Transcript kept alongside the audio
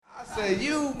said,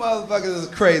 you motherfuckers is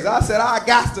crazy. I said, I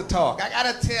got to talk. I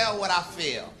got to tell what I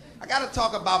feel. I got to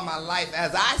talk about my life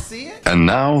as I see it. And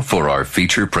now for our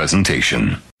feature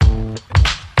presentation.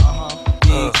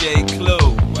 DJ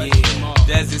Clue,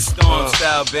 Desert Storm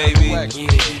style, baby. What,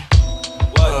 nigga?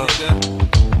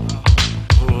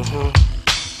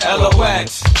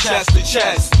 LOX, chest to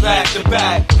chest, back to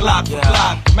back, Glock for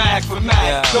Glock, mag for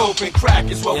mag, dope and crack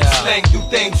is what we slang, do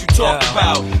things you talk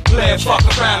about. Play and fuck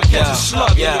around, catch a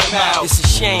slug in your mouth. It's a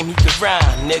shame he could rhyme,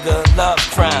 nigga, love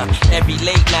crime. Every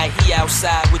late night he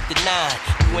outside with the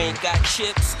 9. You ain't got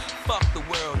chips, fuck the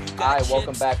world. You got Alright, chips.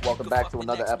 welcome back to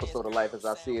another episode of Life as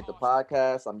I See It, the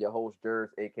podcast. I'm your host,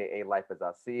 Jers, aka Life as I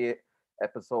See It,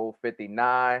 episode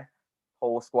 59.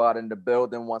 Whole squad in the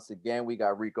building once again. We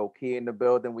got Rico Key in the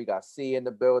building. We got C in the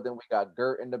building. We got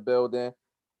Gert in the building.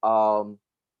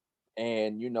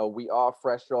 And you know, we are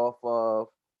fresh off of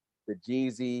the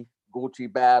Jeezy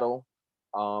Gucci battle.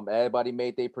 Everybody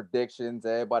made their predictions.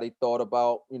 Everybody thought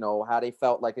about, you know, how they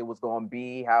felt like it was going to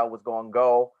be, how it was going to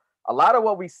go. A lot of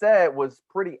what we said was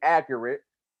pretty accurate.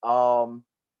 You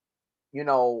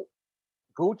know,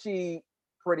 Gucci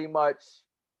pretty much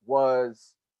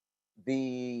was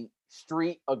the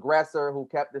street aggressor who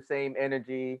kept the same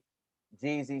energy.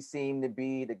 Jeezy seemed to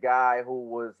be the guy who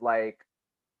was like,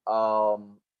 I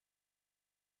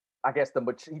guess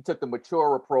he took the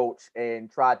mature approach and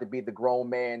tried to be the grown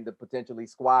man to potentially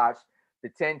squash the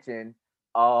tension.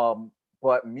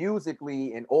 But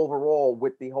musically and overall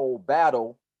with the whole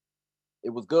battle, it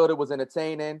was good. It was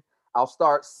entertaining. I'll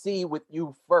start C with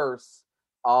you first.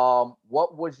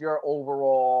 What was your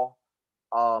overall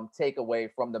takeaway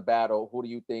from the battle? Who do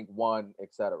you think won,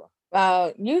 etc.?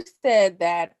 You said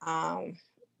that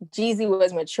Jeezy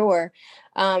was mature.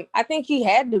 I think he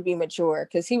had to be mature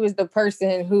because he was the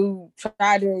person who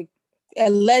tried to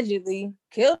allegedly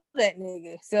kill that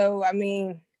nigga. So I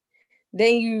mean,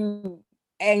 then you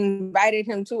invited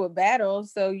him to a battle,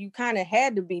 so you kind of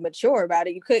had to be mature about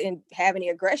it. You couldn't have any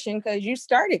aggression because you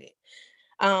started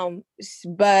it.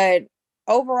 But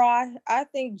overall, I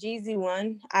think Jeezy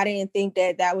won. I didn't think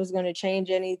that was going to change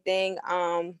anything.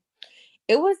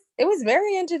 It was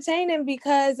very entertaining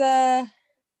because a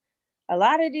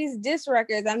lot of these diss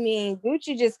records, I mean,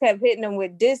 Gucci just kept hitting them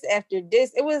with diss after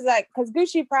diss. It was like, because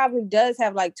Gucci probably does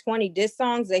have like 20 diss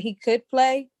songs that he could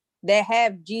play that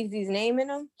have Jeezy's name in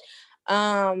them.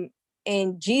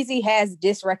 And Jeezy has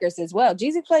diss records as well.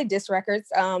 Jeezy played diss records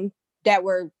that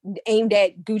were aimed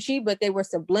at Gucci, but they were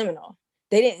subliminal.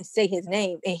 They didn't say his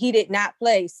name, and he did not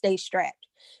play Stay Strapped.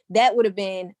 That would have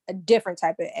been a different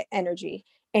type of energy.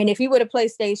 And if he would have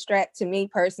played Stay Strapped, to me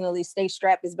personally, Stay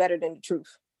Strapped is better than The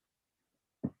Truth.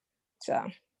 So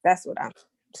that's what I'm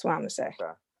gonna say.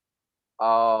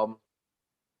 Okay.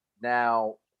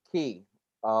 Now, Key,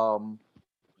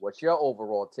 what's your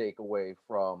overall takeaway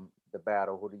from the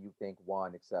battle? Who do you think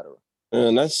won, etc.?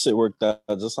 Man, that shit worked out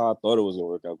just how I thought it was gonna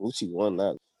work out. Gucci won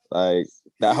that. Like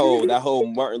that whole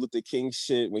Martin Luther King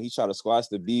shit when he tried to squash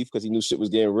the beef because he knew shit was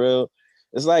getting real.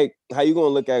 It's like, how you gonna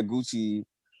look at Gucci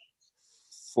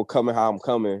for coming how I'm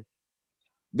coming?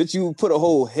 Bitch, you put a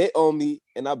whole hit on me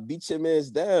and I beat your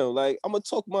mans down. Like, I'm gonna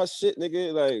talk my shit,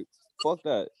 nigga. Like, fuck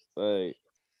that. Like,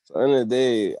 so at the end of the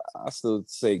day, I still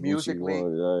say Gucci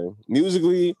won. Like,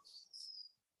 musically,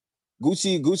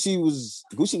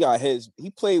 Gucci got hits. He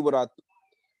played what I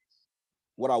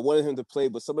wanted him to play,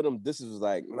 but some of them disses was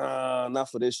like, nah, not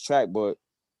for this track. But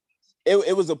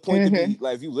it was a point to be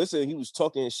like, if you listen, he was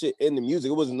talking shit in the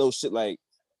music. It wasn't no shit like,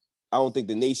 I don't think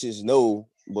the nations know,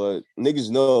 but niggas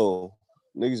know.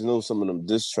 Niggas know some of them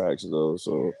diss tracks though.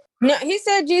 So no, he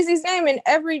said Jeezy's name in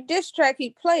every diss track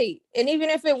he played, and even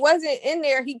if it wasn't in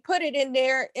there, he put it in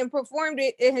there and performed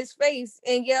it in his face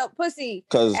and yelled "pussy"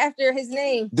 after his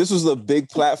name. This was a big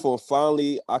platform.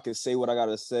 Finally, I can say what I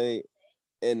gotta say.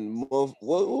 And how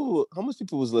much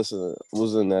people was listening?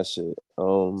 Was in that shit?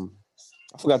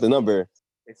 I forgot the number.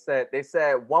 They said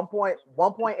 1.8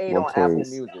 on Apple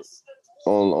Music.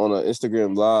 On an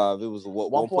Instagram Live, it was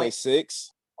what 1.6.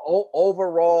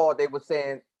 Overall, they were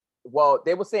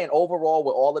saying overall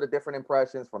with all of the different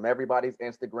impressions from everybody's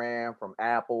Instagram, from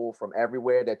Apple, from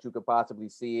everywhere that you could possibly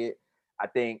see it. I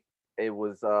think it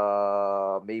was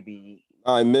maybe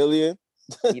 9 million.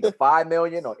 Either 5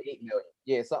 million or 8 million.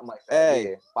 Yeah, something like that. Hey,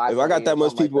 yeah, if I got that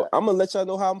much people, I'm gonna let y'all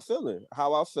know how I'm feeling,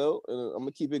 how I felt, and I'm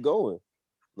gonna keep it going.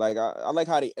 Like I like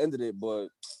how they ended it, but at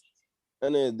the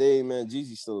end of the day, man,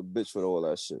 Jeezy's still a bitch for all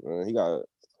that shit, man. I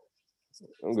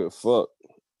don't give a fuck.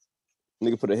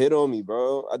 Nigga put a hit on me,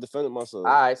 bro. I defended myself.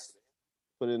 All right.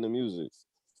 Put it in the music.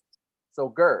 So,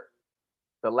 Gert,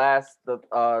 the last, the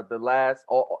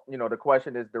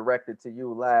question is directed to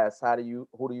you. Last, who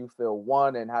do you feel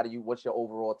won, and what's your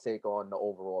overall take on the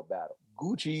overall battle?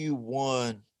 Gucci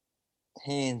won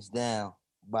hands down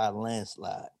by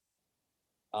landslide.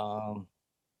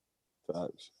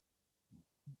 Facts.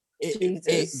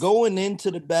 Going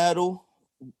into the battle,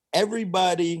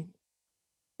 everybody,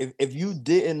 if you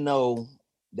didn't know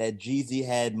that Jeezy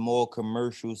had more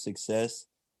commercial success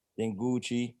than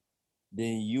Gucci,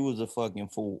 then you was a fucking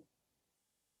fool.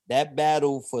 That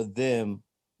battle for them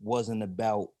wasn't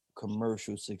about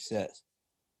commercial success.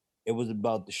 It was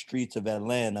about the streets of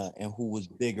Atlanta and who was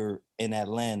bigger in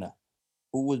Atlanta,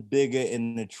 who was bigger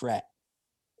in the trap.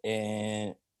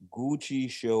 And Gucci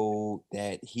showed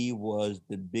that he was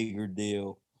the bigger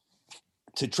deal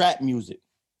to trap music.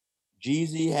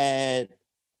 Jeezy had,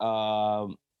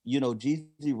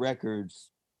 Jeezy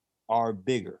records are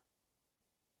bigger.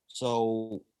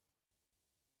 So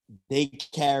they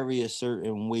carry a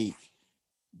certain weight,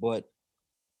 but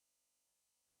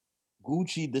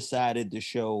Gucci decided to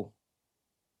show,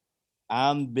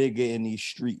 I'm bigger in these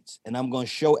streets, and I'm going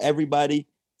to show everybody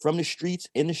from the streets,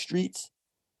 in the streets,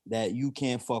 that you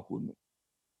can't fuck with me.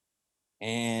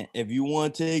 And if you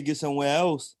want to take it somewhere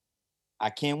else, I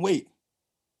can't wait.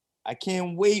 I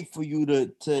can't wait for you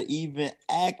to even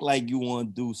act like you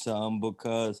want to do something,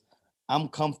 because I'm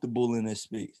comfortable in this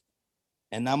space.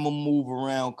 And I'm going to move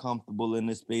around comfortable in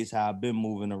this space how I've been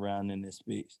moving around in this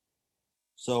space.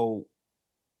 So,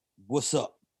 what's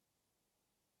up?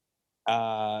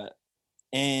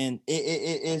 And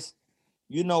it's,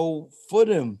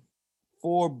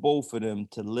 for both of them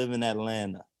to live in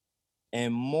Atlanta.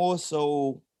 And more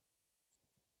so,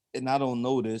 and I don't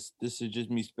know this is just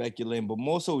me speculating, but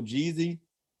more so Jeezy,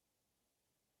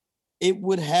 it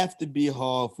would have to be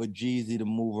hard for Jeezy to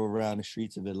move around the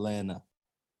streets of Atlanta.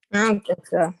 I don't think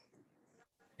so.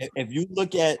 If you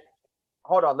look at...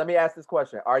 Hold on, let me ask this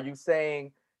question. Are you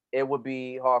saying it would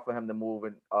be hard for him to move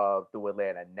through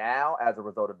Atlanta now as a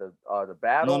result of the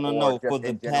battle? No. Just for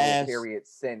the past period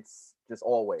since, just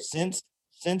always? Since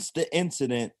the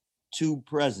incident to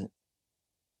present.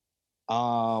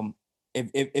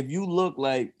 If you look,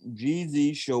 like,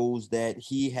 Jeezy shows that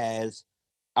he has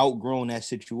outgrown that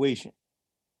situation.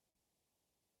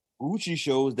 Gucci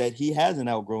shows that he hasn't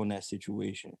outgrown that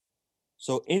situation.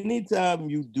 So anytime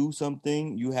you do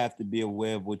something, you have to be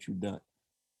aware of what you've done.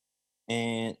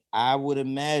 And I would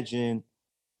imagine,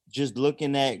 just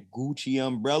looking at Gucci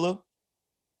umbrella,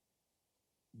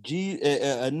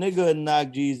 a nigga knock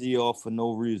Jeezy off for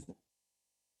no reason.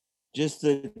 Just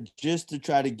to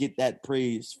try to get that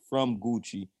praise from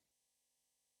Gucci.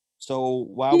 So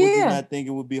why would you not think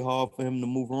it would be hard for him to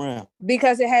move around?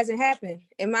 Because it hasn't happened.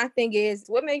 And my thing is,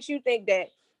 what makes you think that,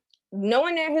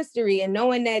 knowing their history and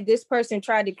knowing that this person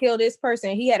tried to kill this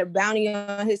person, he had a bounty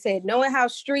on his head, knowing how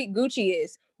street Gucci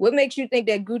is, what makes you think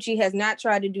that Gucci has not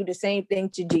tried to do the same thing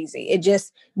to Jeezy? It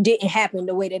just didn't happen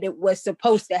the way that it was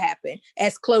supposed to happen,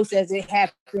 as close as it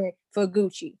happened for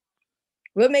Gucci.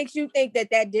 What makes you think that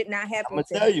did not happen? I'm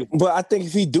gonna tell you. But I think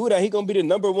if he do that, he gonna be the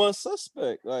number one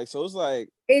suspect. Like, so it's like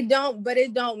it don't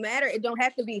matter. It don't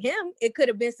have to be him. It could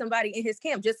have been somebody in his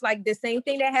camp, just like the same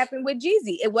thing that happened with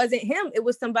Jeezy. It wasn't him. It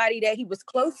was somebody that he was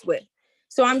close with.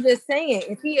 So I'm just saying,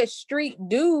 if he a street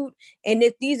dude, and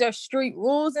if these are street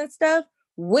rules and stuff,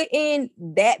 wouldn't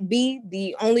that be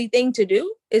the only thing to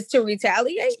do? Is to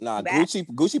retaliate? Nah, back?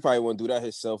 Gucci probably wouldn't do that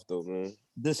himself though, man.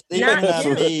 The statement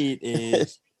I made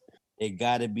is, it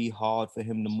got to be hard for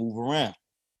him to move around.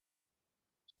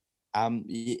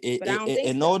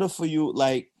 In order for you,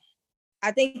 like, I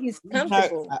think he's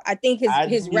comfortable. I think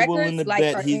his records,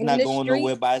 like, he's not going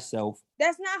nowhere by himself.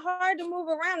 That's not hard to move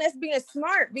around. That's being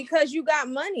smart, because you got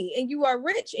money and you are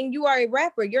rich and you are a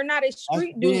rapper. You're not a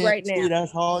street dude right now.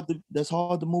 That's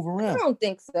hard to move around. I don't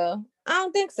think so. I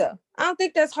don't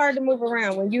think that's hard to move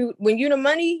around. When you the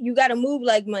money, you got to move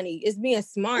like money. It's being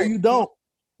smart.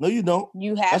 No, you don't.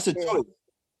 You have That's to. a choice.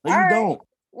 No, you don't.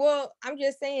 Well, I'm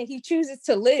just saying, he chooses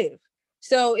to live.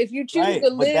 So if you choose to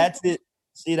live, but that's it.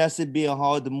 See, that's it being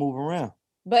hard to move around.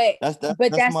 But that's the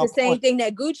same point. thing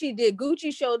that Gucci did.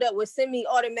 Gucci showed up with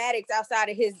semi-automatics outside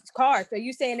of his car. So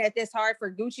you saying that that's hard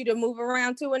for Gucci to move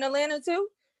around too in Atlanta too?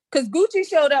 Because Gucci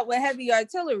showed up with heavy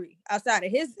artillery outside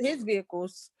of his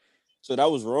vehicles. So that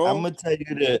was wrong. I'm gonna tell you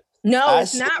that. No,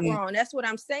 it's not wrong. That's what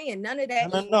I'm saying. None of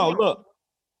that. No. Look,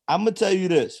 I'm gonna tell you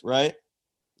this, right?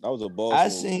 That was a ball. I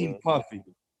seen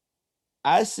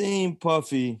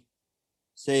Puffy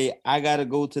say, I gotta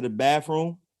go to the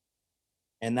bathroom,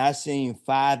 and I seen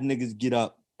 5 niggas get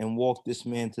up and walk this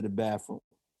man to the bathroom.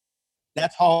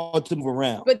 That's hard to move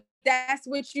around. But that's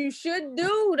what you should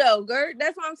do, though, Gert.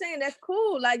 That's what I'm saying. That's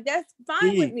cool. Like, that's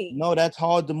fine with me. No, that's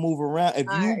hard to move around. If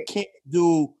you can't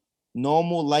do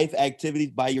normal life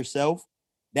activities by yourself,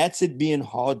 that's it being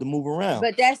hard to move around.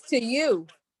 But that's to you.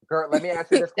 Gert, let me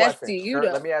ask you this That's question. to you, Gert,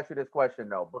 though. let me ask you this question,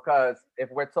 though, because if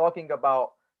we're talking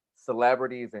about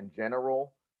celebrities in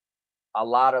general, a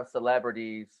lot of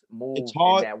celebrities move It's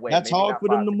hard. in that way. That's Maybe hard not for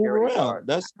them by to move security around. guards.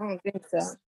 That's I don't think so.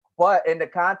 But in the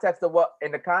context of what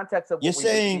You're we've been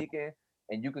saying- speaking,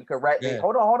 and you can correct me. Yeah.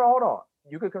 Hold on.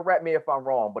 You can correct me if I'm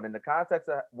wrong, but in the context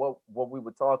of what we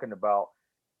were talking about,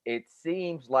 it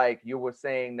seems like you were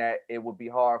saying that it would be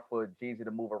hard for Jeezy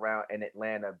to move around in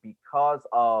Atlanta because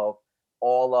of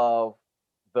all of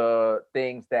the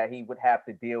things that he would have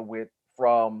to deal with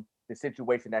from the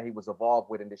situation that he was involved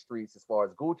with in the streets as far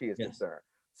as Gucci is concerned.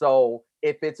 So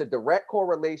if it's a direct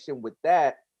correlation with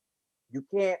that, you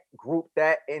can't group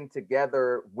that in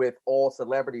together with all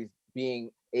celebrities being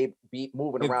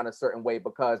moving around a certain way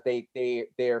because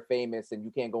they're famous and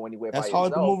you can't go anywhere That's by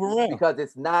hard to yourself move around. because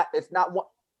it's not one.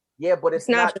 Yeah, but it's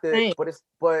not the same. but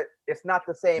it's not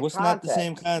the same. What's context. not the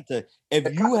same context?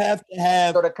 If you have to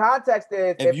have, So the context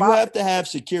is if you have to have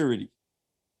security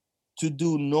to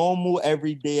do normal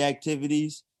everyday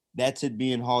activities, that's it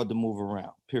being hard to move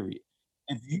around. Period.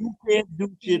 If you can't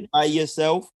do shit by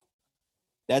yourself,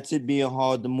 that's it being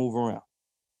hard to move around.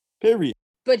 Period.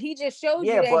 But he just showed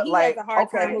you Yeah, that but he like, has a hard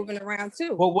time okay. moving around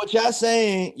too. But what y'all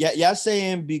saying, y'all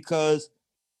saying because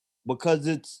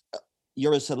it's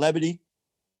you're a celebrity,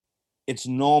 it's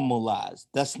normalized.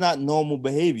 That's not normal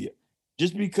behavior.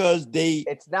 Just because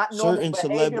it's not normal certain behavior,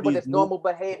 but celebrities it's normal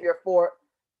behavior for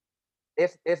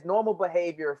it's normal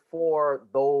behavior for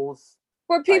those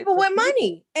For people types with of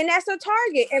money, and that's a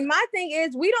target. And my thing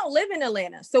is, we don't live in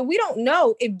Atlanta, so we don't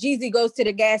know if Jeezy goes to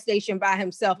the gas station by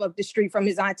himself up the street from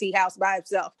his auntie house by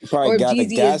himself, Probably or if got the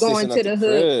Jeezy gas is going station to at the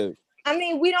the hood. crib. I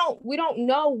mean, we don't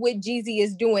know what Jeezy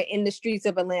is doing in the streets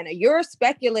of Atlanta. You're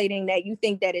speculating that you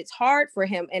think that it's hard for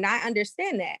him, and I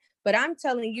understand that. But I'm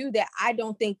telling you that I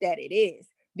don't think that it is,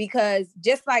 because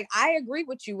just like I agree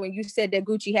with you when you said that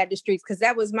Gucci had the streets, because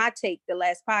that was my take the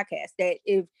last podcast, that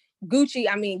if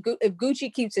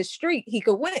Gucci keeps a street, he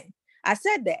could win. I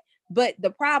said that. But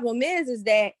the problem is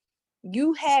that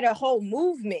you had a whole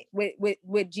movement with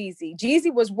Jeezy.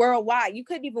 Jeezy was worldwide. You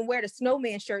couldn't even wear the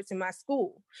snowman shirts in my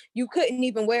school. You couldn't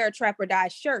even wear a Trap or Die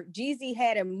shirt. Jeezy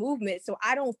had a movement. So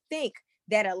I don't think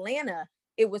that Atlanta,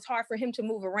 it was hard for him to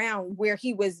move around where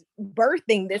he was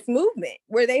birthing this movement,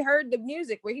 where they heard the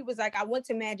music, where he was like, I went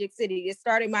to Magic City. It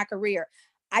started my career.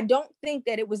 I don't think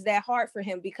that it was that hard for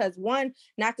him because, one,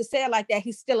 not to say it like that,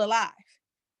 he's still alive.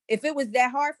 If it was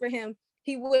that hard for him,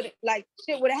 he would, like,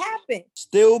 shit would have happened.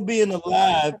 Still being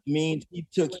alive means he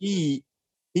took heed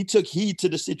to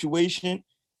the situation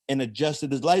and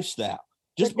adjusted his lifestyle.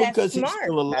 Just But that's because he's smart.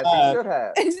 still alive. As he should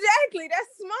have. Exactly,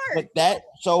 that's smart. But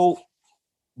so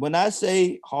when I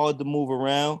say hard to move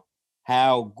around,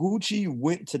 how Gucci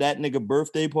went to that nigga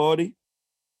birthday party,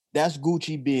 that's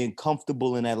Gucci being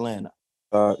comfortable in Atlanta.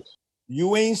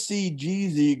 You ain't see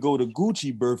Jeezy go to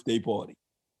Gucci birthday party.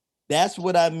 That's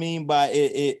what I mean by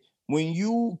it. When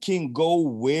you can go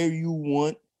where you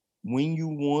want, when you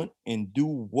want, and do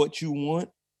what you want.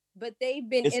 But they've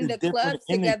been it's in a the different clubs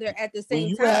energy. together at the same When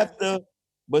you time. have to,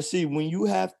 but see, when you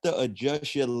have to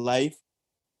adjust your life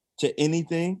to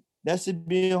anything, that's it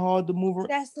being hard to move around.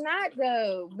 That's not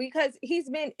though, because he's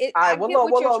been. All right, I get what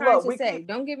you're trying to we say.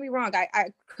 Don't get me wrong. I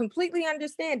completely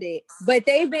understand it. But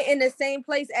they've been in the same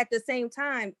place at the same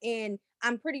time, and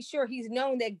I'm pretty sure he's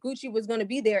known that Gucci was going to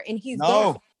be there, and he's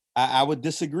gone. I would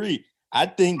disagree. I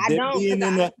think them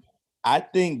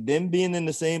being in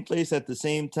the same place at the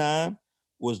same time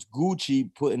was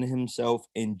Gucci putting himself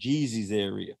in Jeezy's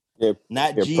area,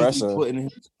 not Jeezy putting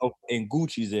himself in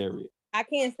Gucci's area. I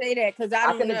can't say that because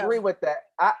I don't know. agree with that.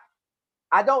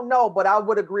 I don't know, but I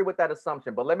would agree with that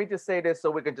assumption. But let me just say this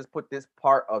so we can just put this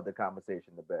part of the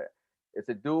conversation to bed. It's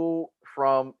a dude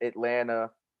from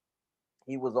Atlanta.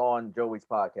 He was on Joey's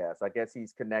podcast. I guess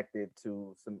he's connected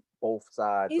to both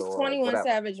sides. He's or 21 whatever.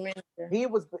 Savage manager. He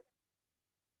was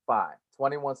fine.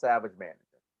 21 Savage manager.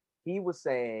 He was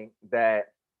saying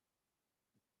that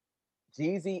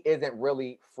Jeezy isn't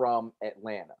really from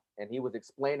Atlanta. And he was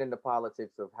explaining the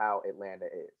politics of how Atlanta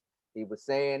is. He was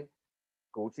saying,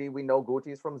 Gucci, we know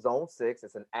Gucci's from Zone 6.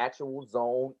 It's an actual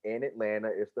zone in Atlanta.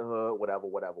 It's the hood,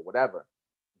 whatever.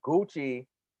 Gucci,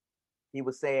 he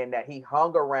was saying that he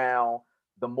hung around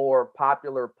the more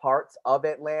popular parts of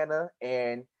Atlanta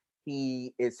and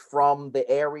he is from the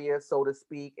area, so to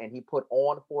speak, and he put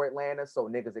on for Atlanta, so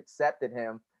niggas accepted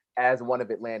him as one of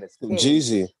Atlanta's kings,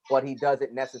 Jeezy. but he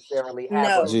doesn't necessarily have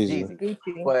No, a Jeezy.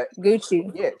 Gucci. But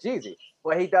Gucci. yeah, Jeezy.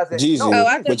 But he doesn't. Jeezy. Oh,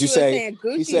 I thought But you you were say saying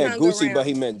Gucci he said hung Gucci, around. but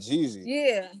he meant Jeezy.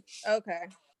 Yeah. Okay.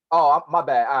 Oh, my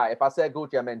bad. All right, if I said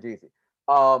Gucci, I meant Jeezy.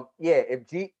 Yeah, if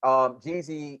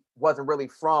Jeezy wasn't really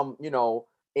from,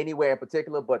 anywhere in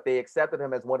particular, but they accepted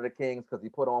him as one of the kings because he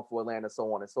put on for Atlanta,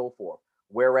 so on and so forth.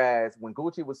 Whereas when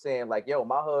Gucci was saying like, "Yo,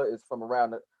 my hood is from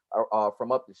around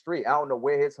from up the street," I don't know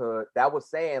where his hood. That was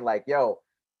saying like, "Yo,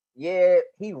 yeah,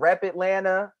 he rep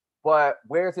Atlanta, but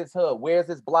where's his hood? Where's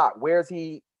his block? Where's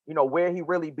he? Where he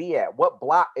really be at? What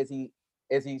block is he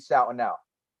shouting out?"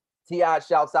 T.I.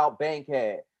 shouts out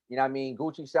Bankhead. You know what I mean?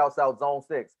 Gucci shouts out Zone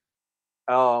 6.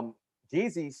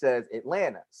 Jeezy says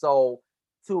Atlanta. So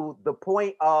to the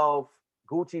point of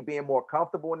Gucci being more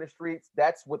comfortable in the streets,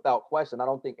 that's without question. I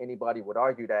don't think anybody would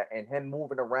argue that. And him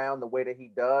moving around the way that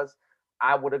he does,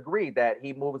 I would agree that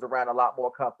he moves around a lot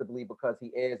more comfortably because he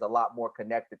is a lot more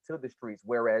connected to the streets.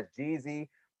 Whereas Jeezy,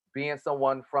 being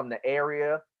someone from the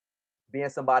area, being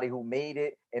somebody who made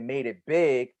it and made it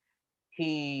big,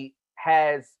 he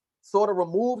has sort of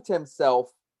removed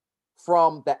himself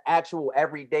from the actual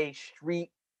everyday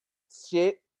street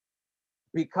shit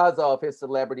because of his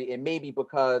celebrity, and maybe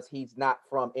because he's not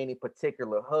from any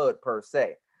particular hood per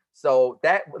se. So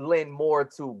that would lend more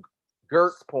to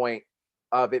Gert's point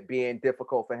of it being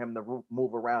difficult for him to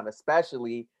move around,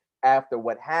 especially after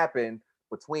what happened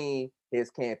between his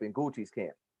camp and Gucci's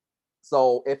camp.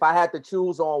 So if I had to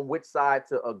choose on which side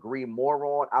to agree more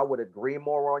on, I would agree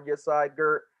more on your side,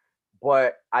 Gert.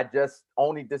 But I just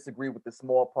only disagree with the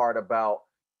small part about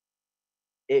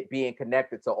it being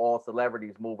connected to all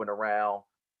celebrities moving around,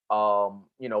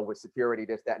 with security,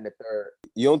 this, that, and the third.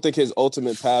 You don't think his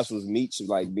ultimate pass was Meech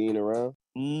like being around?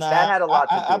 Nah, That had a lot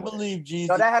to do I with believe it. Jeezy.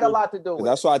 No, that had a lot to do with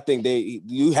That's why I think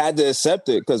you had to accept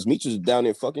it because Meech was down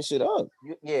there fucking shit up.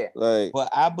 Yeah. Like, But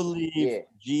I believe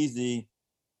Jeezy,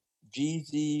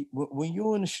 when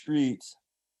you're in the streets,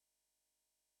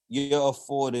 you're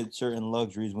afforded certain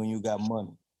luxuries when you got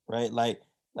money, right? Like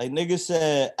niggas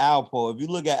said Alpo. If you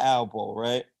look at Alpo,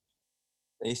 right?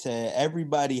 They said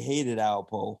everybody hated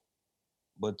Alpo,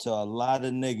 but to a lot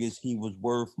of niggas, he was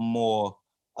worth more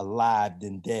alive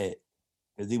than dead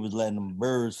because he was letting them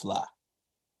birds fly.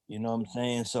 You know what I'm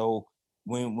saying? So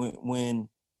when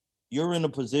you're in a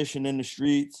position in the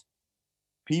streets,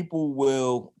 people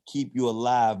will keep you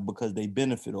alive because they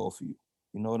benefit off you.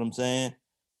 You know what I'm saying?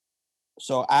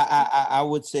 So I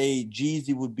would say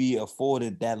Jeezy would be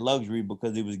afforded that luxury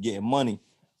because he was getting money.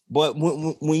 But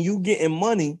when you getting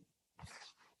money,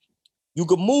 you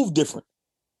can move different.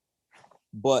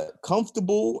 But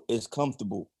comfortable is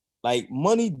comfortable. Like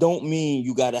money don't mean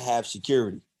you got to have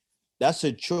security. That's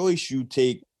a choice you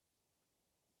take.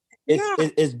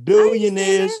 It's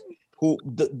billionaires who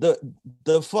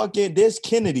the fucking there's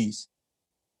Kennedys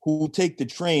who take the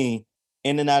train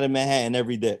in and out of Manhattan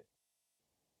every day.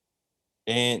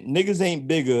 And rap niggas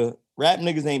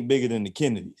ain't bigger than the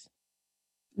Kennedys.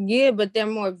 Yeah, but they're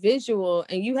more visual,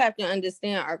 and you have to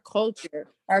understand our culture.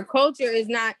 Our culture is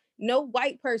not, no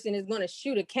white person is going to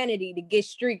shoot a Kennedy to get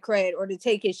street cred or to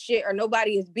take his shit, or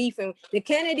nobody is beefing. The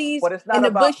Kennedys and the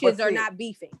Bushes are not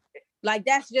beefing. Like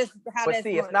that's just how that's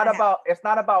going.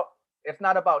 It's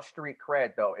not about street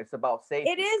cred though. It's about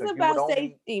safety. It is about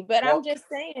safety, but I'm just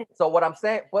saying. So what I'm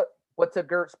saying, but to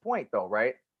Gert's point though,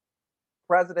 right?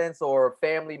 Presidents or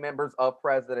family members of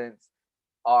presidents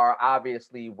are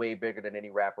obviously way bigger than any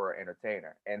rapper or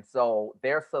entertainer, and so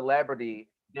their celebrity,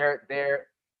 their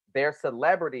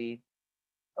celebrity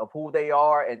of who they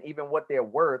are and even what they're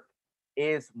worth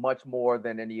is much more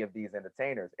than any of these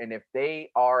entertainers. And if they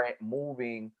aren't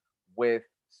moving with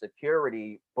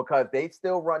security, because they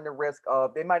still run the risk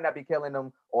of, they might not be killing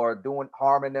them or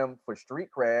harming them for street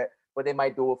cred, but they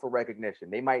might do it for recognition.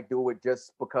 They might do it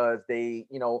just because they,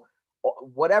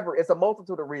 whatever. It's a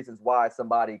multitude of reasons why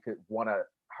somebody could want to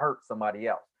hurt somebody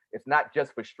else. It's not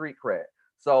just for street cred.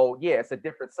 So yeah, it's a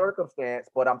different circumstance,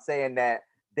 but I'm saying that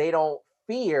they don't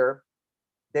fear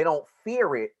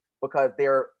it because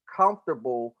they're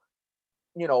comfortable,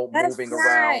 moving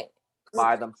around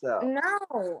by themselves.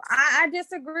 No, I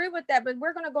disagree with that, but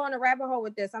we're gonna go on a rabbit hole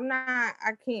with this. I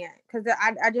can't, because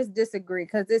I just disagree,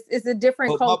 because it's a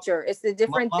different culture. It's a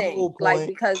different thing. Like,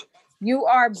 because you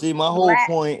are my whole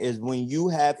point is when you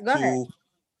have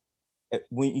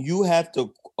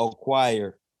to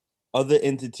acquire other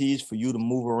entities for you to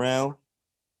move around,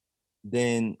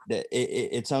 then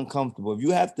it's uncomfortable. If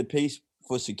you have to pay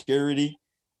for security,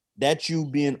 that's you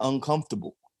being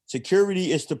uncomfortable.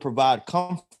 Security is to provide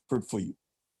comfort for you.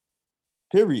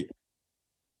 Period.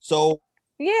 So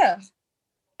yeah,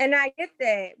 And I get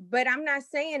that, but I'm not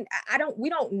saying we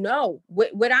don't know.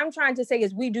 What I'm trying to say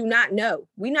is we do not know.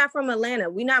 We're not from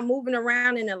Atlanta. We're not moving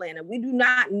around in Atlanta. We do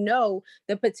not know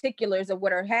the particulars of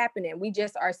what are happening. We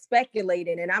just are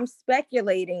speculating. And I'm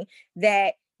speculating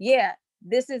that, yeah,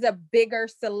 this is a bigger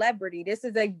celebrity. This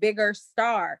is a bigger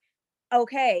star.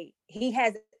 Okay, he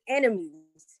has enemies.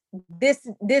 This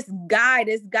guy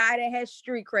that has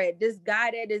street cred, this guy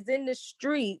that is in the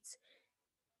streets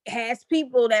has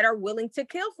people that are willing to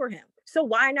kill for him. So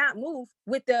why not move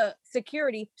with the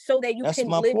security so that you can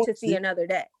live to see another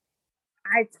day?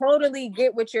 I totally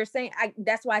get what you're saying.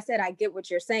 That's why I said I get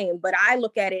what you're saying, but I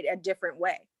look at it a different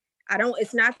way.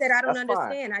 It's not that I don't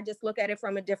understand. I just look at it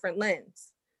from a different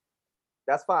lens.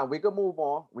 That's fine. We can move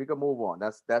on.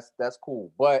 That's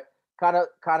cool. But kind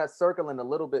of circling a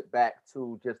little bit back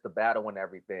to just the battle and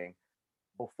everything.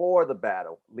 Before the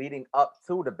battle, leading up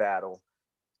to the battle,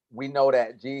 we know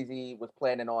that Jeezy was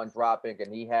planning on dropping,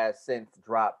 and he has since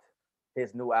dropped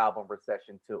his new album,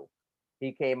 Recession 2.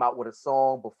 He came out with a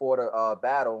song before the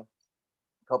battle,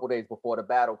 a couple days before the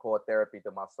battle, called Therapy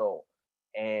to My Soul.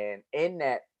 And in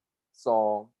that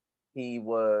song, he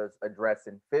was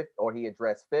addressing 50, or he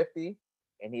addressed 50,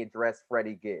 and he addressed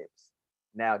Freddie Gibbs.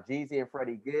 Now, Jeezy and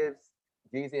Freddie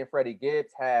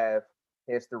Gibbs have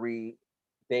history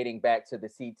dating back to the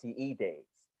CTE days.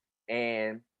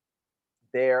 And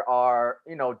there are,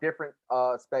 different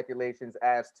speculations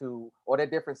as to, or there are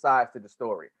different sides to the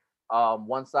story.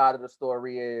 One side of the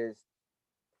story is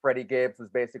Freddie Gibbs was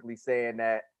basically saying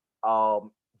that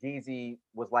Jeezy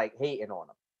was like hating on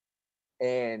him.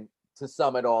 And to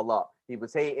sum it all up, he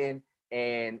was hating,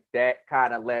 and that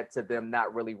kind of led to them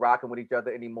not really rocking with each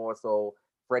other anymore. So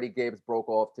Freddie Gibbs broke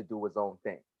off to do his own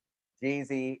thing.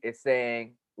 Jeezy is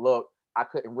saying, look, I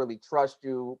couldn't really trust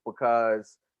you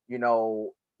because,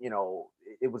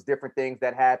 it was different things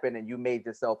that happened and you made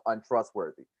yourself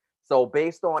untrustworthy. So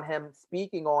based on him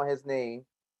speaking on his name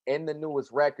in the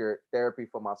newest record, Therapy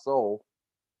for My Soul,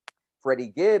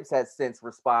 Freddie Gibbs has since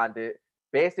responded,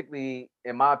 basically,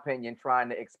 in my opinion, trying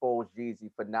to expose Jeezy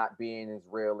for not being as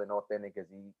real and authentic as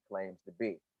he claims to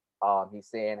be. He's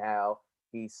saying how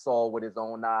he saw with his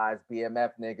own eyes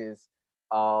BMF niggas,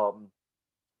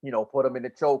 put him in the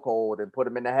chokehold and put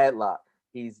him in the headlock.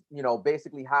 He's,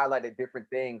 basically highlighted different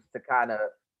things to kind of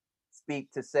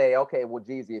speak to say, okay, well,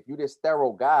 Jeezy, if you this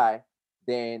thorough guy,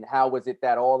 then how is it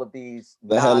that all of these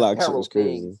non-thorough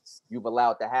things you've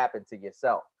allowed to happen to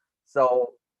yourself?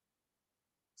 So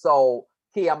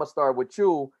Key, I'm gonna start with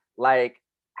you. Like,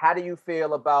 how do you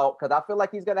feel about? Because I feel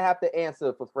like he's gonna have to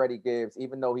answer for Freddie Gibbs,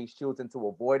 even though he's choosing to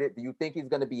avoid it. Do you think he's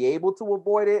gonna be able to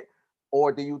avoid it?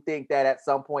 Or do you think that at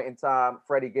some point in time,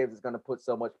 Freddie Gibbs is going to put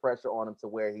so much pressure on him to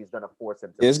where he's going to force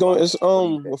him to?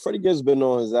 Well, Freddie Gibbs been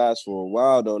on his ass for a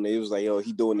while, though. And he was like, yo,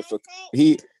 he doing it for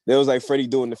There was like Freddie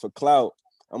doing it for clout.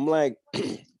 I'm like,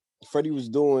 Freddie was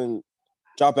dropping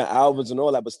albums and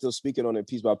all that, but still speaking on it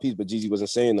piece by piece. But Jeezy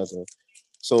wasn't saying nothing.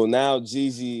 So now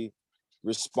Jeezy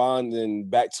responding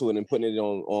back to it and putting it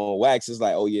on wax. It's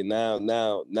like, oh yeah, now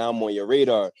I'm on your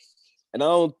radar. And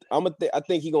I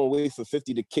think he gonna wait for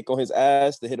 50 to kick on his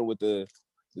ass to hit him with the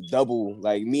double,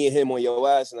 like me and him on your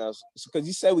ass. And because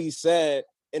he said what he said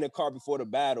in the car before the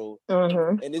battle,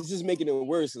 and it's just making it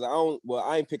worse. Cause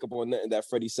I ain't pick up on nothing that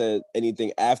Freddie said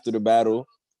anything after the battle,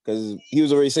 because he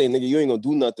was already saying, nigga, you ain't gonna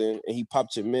do nothing, and he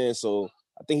popped your man. So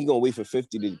I think he gonna wait for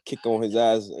 50 to kick on his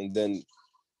ass, and then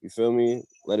you feel me,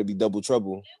 let it be double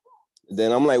trouble. And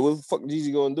then I'm like, what the fuck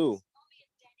Jeezy gonna do?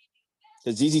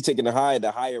 Cause Jeezy taking the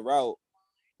higher route.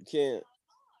 You can't.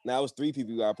 Now it's 3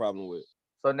 people you got a problem with.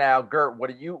 So now, Gert, what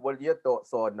are your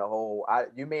thoughts on the whole?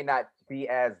 You may not be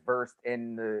as versed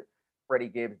in the Freddie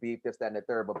Gibbs beef, this, that, and the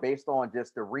third, but based on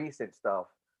just the recent stuff,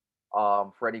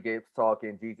 Freddie Gibbs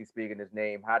talking, Jeezy speaking his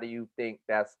name, how do you think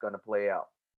that's gonna play out?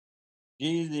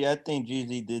 I think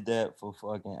Jeezy did that for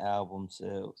fucking album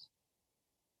sales.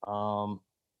 I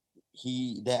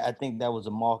think that was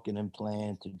a marketing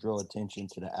plan to draw attention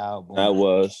to the album. That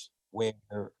was where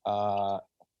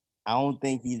I don't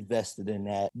think he's vested in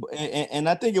that, and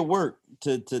I think it worked.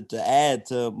 To add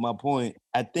to my point,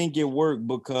 I think it worked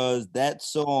because that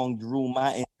song drew my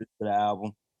interest to the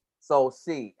album. So,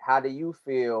 C, how do you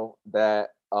feel that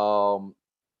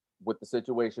with the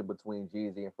situation between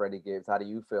Jeezy and Freddie Gibbs? How do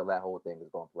you feel that whole thing is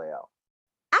going to play out?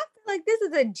 I feel like this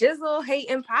is a Jizzle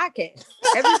hating podcast.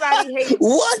 Everybody hates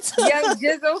what? Young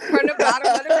Jizzle from the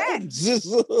bottom of the back.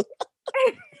 Jizzle.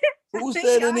 Who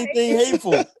said anything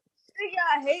hateful?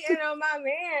 Y'all hating on my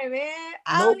man.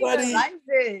 I don't even like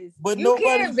this. But you said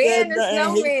can't ban the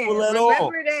snowman.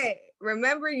 Remember that.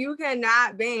 Remember, you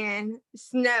cannot ban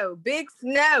Snow. Big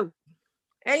Snow.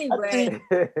 Anyway,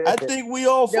 I think we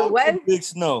all The fuck weather- with Big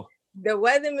Snow. the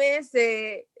weatherman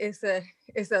said it's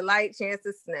a light chance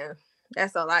of snow.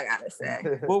 That's all I gotta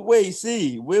say. But wait,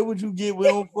 see, where would you get we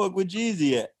don't fuck with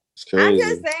Jeezy at? It's I'm crazy.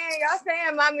 just saying, y'all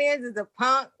saying my man's is a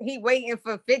punk. He waiting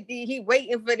for 50. He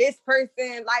waiting for this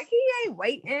person. Like, he ain't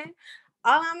waiting.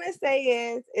 All I'm gonna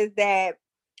say is that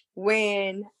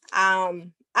when I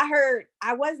heard,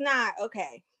 I was not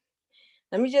okay.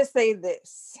 Let me just say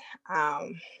this. I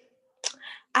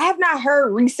have not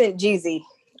heard recent Jeezy,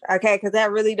 okay, because I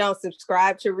really don't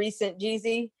subscribe to recent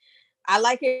Jeezy. I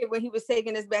like it when he was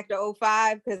taking us back to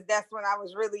 05 because that's when I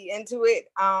was really into it.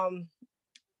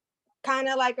 Kind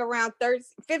of like around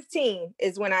 15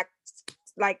 is when I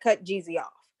like cut Jeezy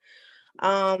off.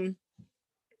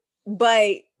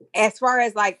 But as far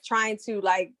as like trying to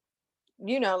like,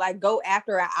 you know, like go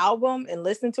after an album and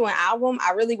listen to an album,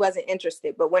 I really wasn't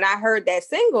interested. But when I heard that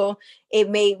single, it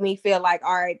made me feel like,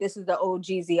 all right, this is the old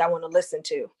Jeezy I want to listen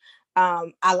to.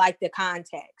 I like the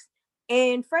context.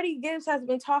 And Freddie Gibbs has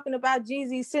been talking about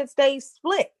Jeezy since they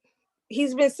split.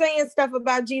 He's been saying stuff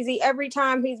about Jeezy every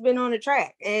time he's been on the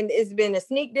track, and it's been a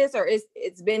sneak diss or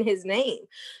it's been his name.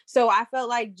 So I felt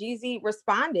like Jeezy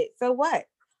responded. So what?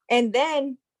 And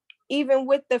then even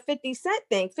with the 50 Cent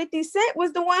thing, 50 Cent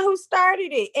was the one who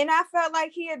started it, and I felt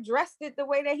like he addressed it the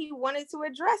way that he wanted to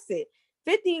address it.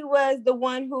 50 was the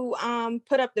one who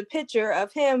put up the picture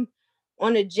of him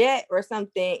on a jet or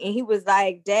something, and he was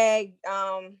like, "Dag,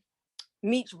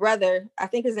 Meech's brother, I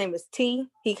think his name was T.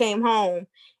 He came home."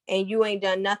 And you ain't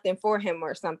done nothing for him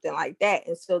or something like that.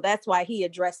 And so that's why he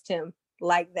addressed him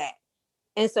like that.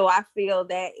 And so I feel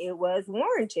that it was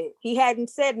warranted. He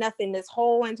hadn't said nothing this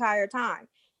whole entire time.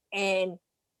 And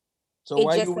so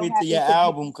why you wait till your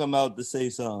album come out to say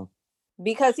something?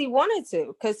 Because he wanted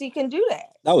to, because he can do that.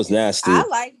 That was nasty. I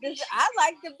like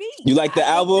the beat. You like the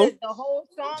album? The whole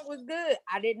song was good.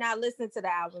 I did not listen to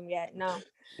the album yet. No.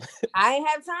 I ain't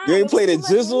have time. You ain't played the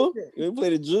Jizzle? You ain't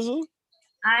played the Jizzle?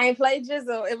 I ain't played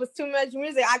Jizzle. It was too much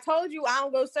music. I told you I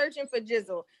don't go searching for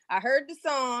Jizzle. I heard the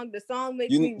song. The song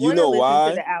makes me want to listen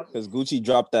to the album. Because Gucci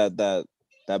dropped that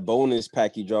bonus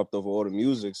pack he dropped over all the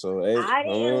music. So hey, I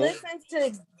didn't listen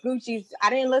to Gucci's.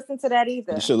 I didn't listen to that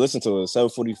either. You should listen to it.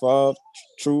 745,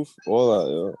 Truth, all that.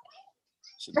 Yo.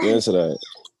 Should get into that.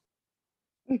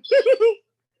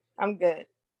 I'm good.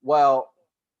 Well,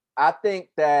 I think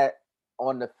that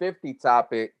on the 50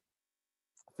 topic,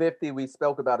 50, we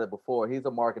spoke about it before. He's a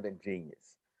marketing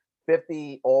genius.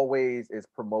 50 always is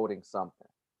promoting something.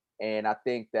 And I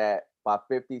think that by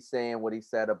 50 saying what he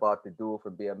said about the dude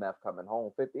from BMF coming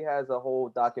home, 50 has a whole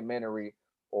documentary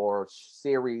or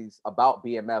series about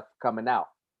BMF coming out.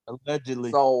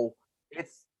 Allegedly. So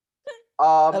it's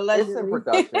in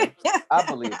production. I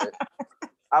believe it.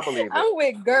 I'm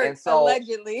with Gert, so,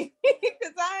 allegedly.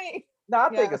 Because I ain't. No, I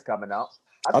think it's coming out.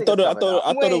 I thought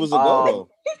it was a go though.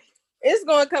 It's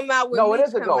gonna come out when it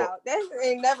is a go. That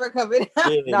ain't never coming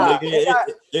out.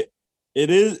 Yeah,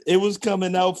 it was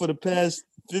coming out for the past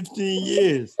 15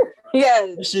 years.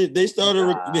 Yes. They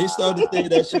started saying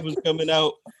that shit was coming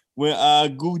out when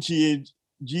Gucci and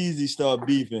Jeezy started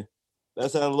beefing.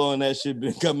 That's how long that shit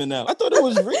been coming out. I thought it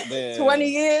was 20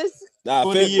 years. Nah,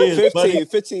 20 years,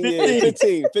 15 years.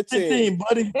 15,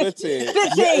 buddy. 15.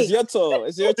 Yeah, it's your turn.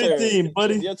 It's your turn. 15,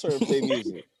 buddy. It's your turn to play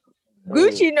music.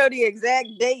 Gucci know the exact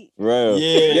date. Right.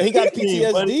 Yeah, he got 15,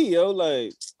 PTSD, buddy. yo.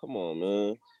 Like, come on,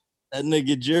 man. That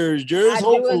nigga Jerz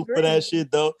hopeful for that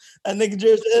shit though. That nigga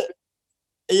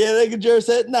Jerz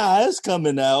said, nah, it's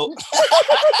coming out.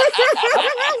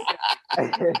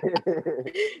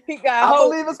 He got I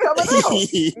hope. believe it's coming out.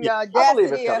 I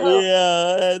believe it's coming out.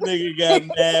 Yeah, that nigga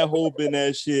got mad hope in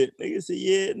that shit. Nigga said,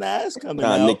 yeah, nah, it's coming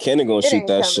out. Nick Cannon gonna shoot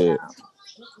that shit.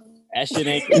 That shit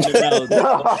ain't coming out.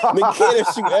 Nick Cannon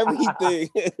shoot everything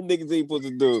niggas ain't supposed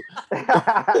to do.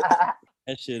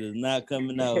 That shit is not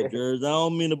coming out, Jerz. I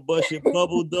don't mean to bust your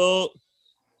bubble, dog,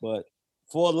 but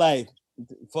for life.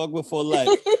 Fuck with for life.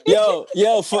 Yo,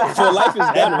 for life is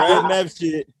done, right? BMF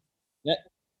shit.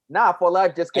 Nah, for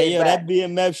life just came back. That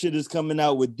BMF shit is coming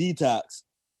out with Detox.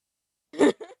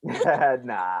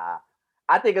 Nah.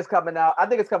 I think it's coming out. I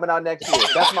think it's coming out next year.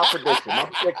 That's my prediction. My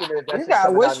prediction is you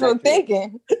got wishful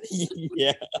thinking.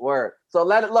 Yeah. Word. So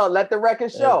let the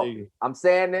record show. I'm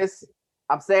saying this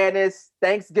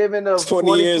Thanksgiving of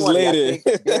 20 years later.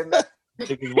 I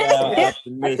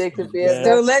think to be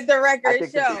so let the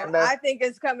record show. I think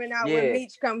it's coming out when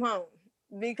Meech come home.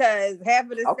 Because half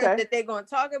of the stuff that they're gonna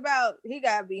talk about, he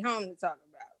gotta be home to talk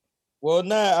about. Well,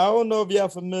 I don't know if y'all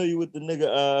familiar with the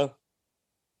nigga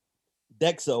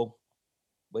Dexo,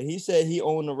 but he said he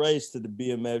owned the rights to the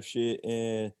BMF shit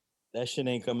and that shit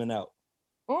ain't coming out.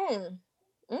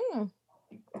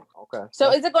 Okay.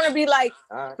 So is it going to be like,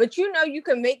 All right. but you know, you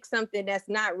can make something that's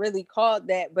not really called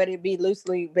that, but it be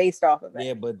loosely based off of it.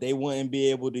 Yeah, but they wouldn't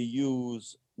be able to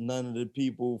use none of the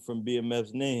people from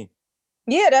BMF's name.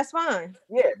 Yeah, that's fine.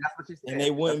 Yeah, that's what she said. And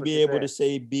they wouldn't be able to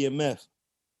say BMF.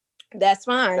 That's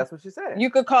fine. That's what she said. You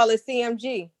could call it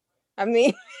CMG. I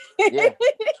mean, yeah,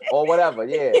 or whatever.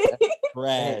 Yeah,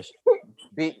 trash.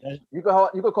 You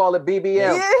could call it BBM.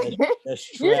 Yeah. That's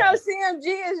trash. You know,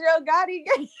 CMG is your Gotti.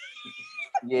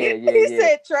 Yeah. He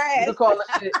said trash. You could call it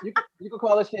shit. You could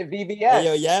call it shit VVS. Hey,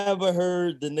 yo, y'all ever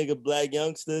heard the nigga Black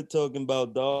Youngster talking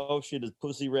about dog shit as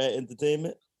Pussy Rat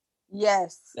Entertainment?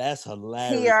 Yes. That's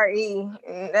hilarious. PRE.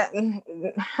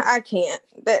 I can't.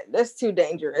 That's too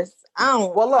dangerous. I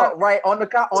don't. Well, look, right on the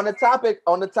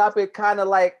topic, kind of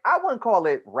like I wouldn't call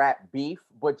it rap beef,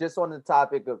 but just on the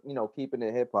topic of keeping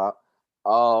it hip hop.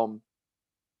 Van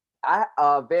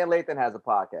Lathan has a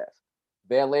podcast.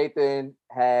 Van Lathan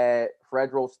had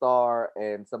Fredro Starr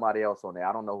and somebody else on there.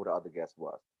 I don't know who the other guest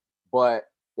was, but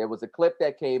there was a clip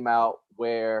that came out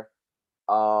where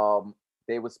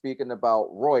they were speaking about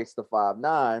Royce the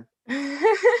 5'9",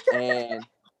 and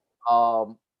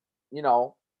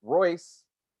Royce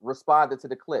responded to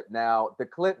the clip. Now the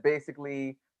clip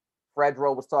basically,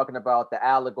 Fredro was talking about the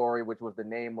Allegory, which was the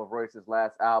name of Royce's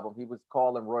last album. He was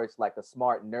calling Royce like a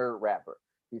smart nerd rapper.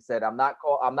 He said, I'm not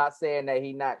saying that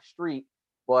he not street,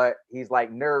 but he's like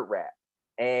nerd rap.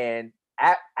 And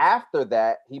after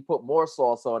that, he put more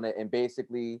sauce on it and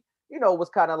basically, was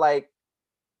kind of like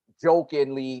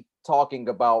jokingly talking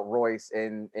about Royce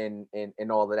and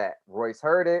all of that. Royce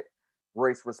heard it.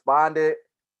 Royce responded,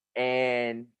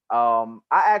 and I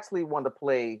actually want to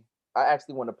play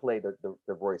the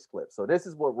Royce clip. So this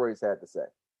is what Royce had to say.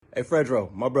 Hey,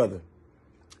 Fredro, my brother,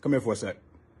 come here for a sec.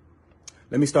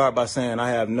 Let me start by saying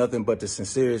I have nothing but the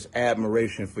sincerest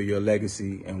admiration for your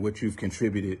legacy and what you've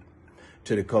contributed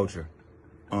to the culture.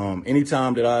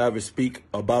 Anytime that I ever speak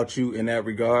about you in that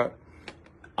regard,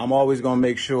 I'm always going to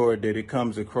make sure that it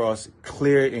comes across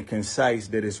clear and concise,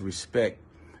 that it's respect,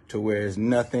 to where it's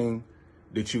nothing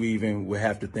that you even would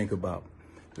have to think about.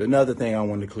 Another thing I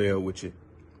want to clear up with you.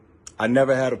 I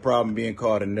never had a problem being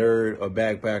called a nerd or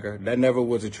backpacker. That never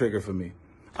was a trigger for me.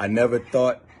 I never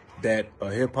thought that a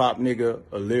hip-hop nigga,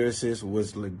 a lyricist,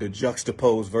 was like the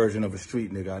juxtaposed version of a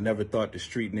street nigga. I never thought the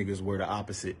street niggas were the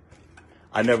opposite.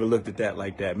 I never looked at that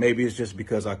like that. Maybe it's just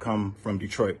because I come from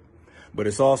Detroit. But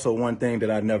it's also one thing that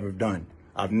I've never done.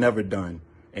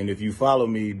 And if you follow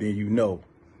me, then you know.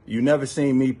 You never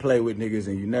seen me play with niggas,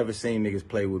 and you never seen niggas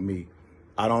play with me.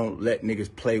 I don't let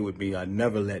niggas play with me. I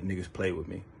never let niggas play with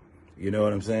me. You know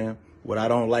what I'm saying? What I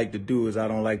don't like to do is I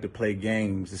don't like to play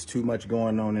games. There's too much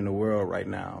going on in the world right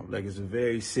now. Like, it's a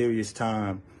very serious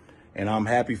time, and I'm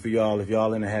happy for y'all if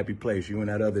y'all in a happy place, you and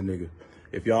that other nigga.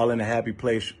 If y'all in a happy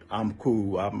place, I'm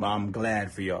cool. I'm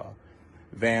glad for y'all.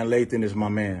 Van Lathan is my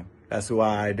man. That's who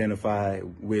I identify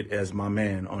with as my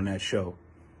man on that show.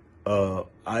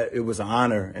 It was an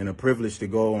honor and a privilege to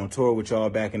go on tour with y'all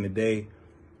back in the day,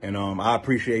 and I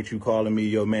appreciate you calling me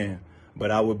your man. But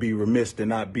I would be remiss to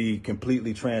not be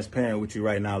completely transparent with you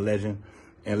right now, legend,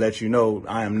 and let you know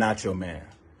I am not your man.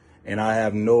 And I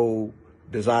have no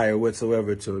desire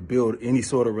whatsoever to build any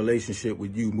sort of relationship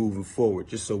with you moving forward,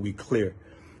 just so we clear.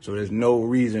 So there's no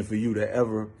reason for you to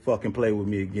ever fucking play with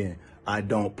me again. I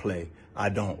don't play. I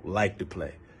don't like to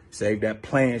play. Save that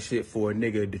playing shit for a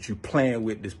nigga that you playing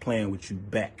with that's playing with you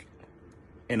back.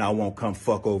 And I won't come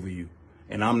fuck over you.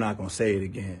 And I'm not gonna say it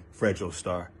again, Fredro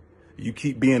Starr. You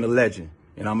keep being a legend,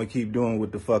 and I'm gonna keep doing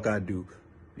what the fuck I do.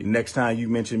 The next time you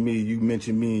mention me, and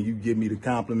you give me the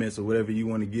compliments or whatever you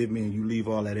want to give me, and you leave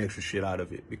all that extra shit out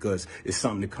of it, because it's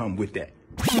something to come with that.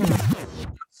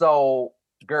 So,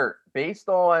 Gert, based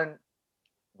on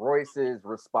Royce's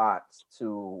response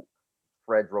to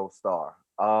Fredro Starr,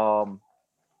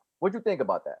 what'd you think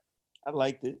about that? I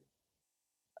liked it.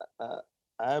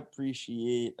 I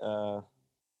appreciate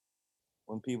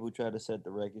when people try to set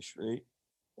the record straight.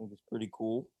 I think it's pretty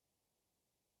cool.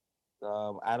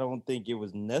 I don't think it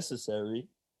was necessary,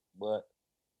 but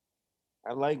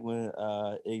I like when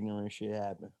ignorant shit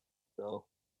happens. So,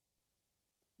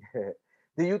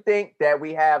 do you think that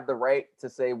we have the right to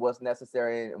say what's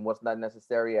necessary and what's not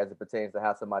necessary as it pertains to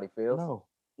how somebody feels? No,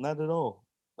 not at all.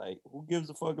 Like, who gives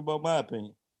a fuck about my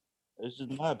opinion? It's just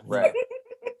my opinion.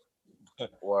 Right.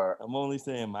 Or I'm only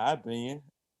saying my opinion.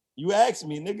 You asked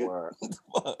me, nigga.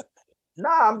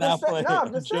 I'm just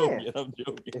saying. I'm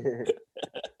joking.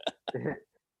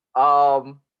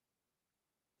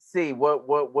 See,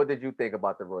 what did you think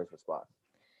about the Royce response?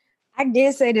 I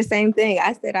did say the same thing.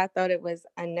 I said I thought it was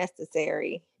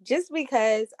unnecessary, just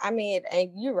because, I mean,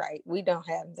 and you're right, we don't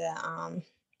have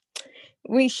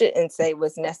we shouldn't say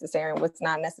what's necessary and what's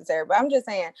not necessary, but I'm just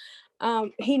saying,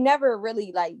 he never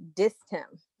really like dissed him.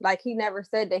 Like he never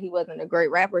said that he wasn't a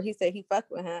great rapper. He said he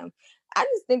fucked with him. I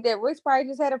just think that Royce probably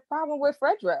just had a problem with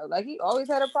Fredro. Like he always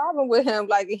had a problem with him.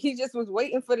 Like he just was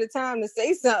waiting for the time to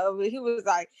say something. He was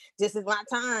like, "This is my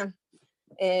time,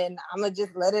 and I'm gonna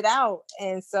just let it out."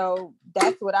 And so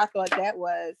that's what I thought that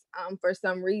was for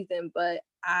some reason. But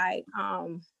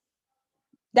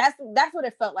that's what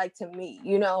it felt like to me.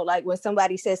 You know, like when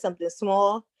somebody says something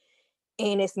small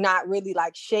and it's not really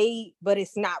like shade, but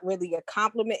it's not really a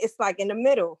compliment. It's like in the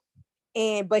middle.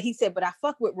 But he said, but I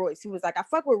fuck with Royce. He was like, I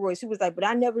fuck with Royce. He was like, but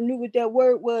I never knew what that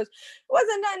word was. It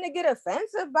wasn't nothing to get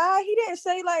offensive by. He didn't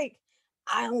say like,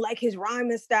 I don't like his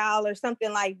rhyming style or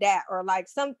something like that, or like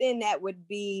something that would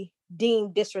be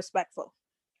deemed disrespectful.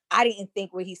 I didn't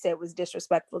think what he said was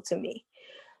disrespectful to me.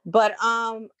 But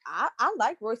I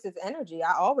like Royce's energy.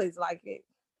 I always like it.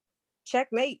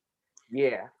 Checkmate.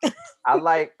 Yeah. I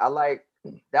like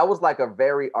that was like a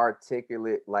very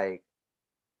articulate like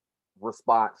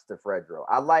response to Fredro.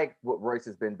 I like what Royce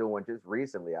has been doing just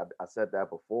recently. I said that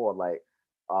before. Like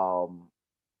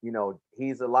you know,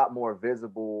 he's a lot more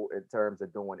visible in terms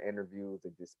of doing interviews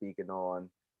and just speaking on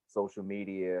social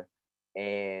media.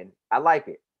 And I like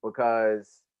it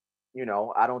because, you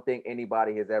know, I don't think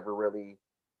anybody has ever really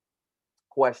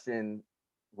questioned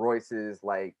Royce's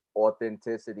like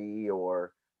authenticity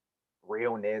or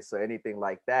realness or anything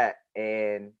like that.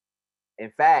 And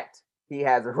in fact, he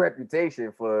has a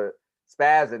reputation for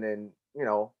spazzing and, you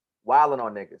know, wilding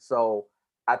on niggas. So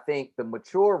I think the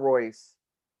mature Royce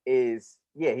is,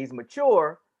 yeah, he's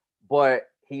mature, but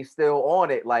he's still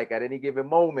on it. Like at any given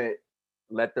moment,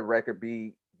 let the record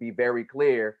be very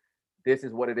clear. This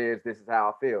is what it is. This is how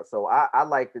I feel. So I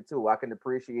liked it too. I can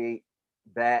appreciate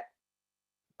that.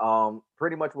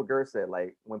 Pretty much what Gert said.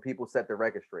 Like when people set the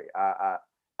record straight, I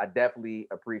definitely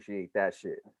appreciate that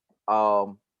shit.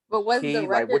 But was Key, the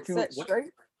record like, set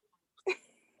straight?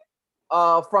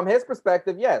 From his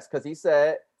perspective, yes, because he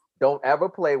said, "Don't ever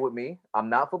play with me. I'm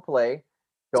not for play.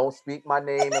 Don't speak my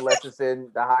name unless it's in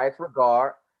the highest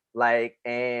regard." Like,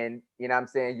 and you know what I'm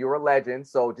saying, you're a legend,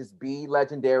 so just be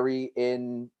legendary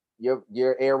in your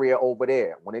area over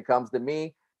there. When it comes to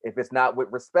me, if it's not with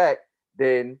respect,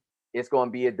 then it's going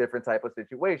to be a different type of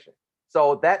situation.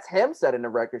 So that's him setting the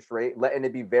record straight, letting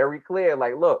it be very clear.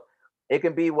 Like, look, it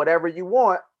can be whatever you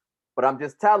want, but I'm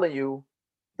just telling you,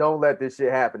 don't let this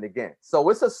shit happen again. So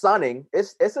it's a sunning.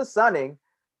 It's a sunning,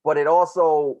 but it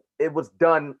was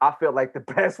done, I feel like, the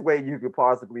best way you could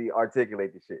possibly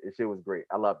articulate the shit. The shit was great.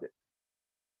 I loved it.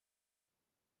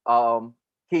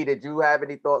 Key, did you have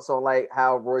any thoughts on like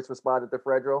how Royce responded to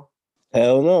Fredro?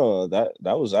 Hell no, that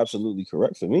was absolutely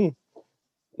correct for me.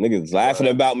 Niggas laughing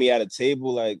about me at a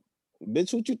table, like,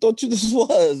 bitch, what you thought this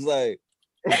was? Like,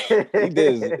 he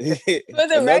did. For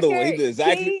the another record, one. He did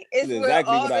exactly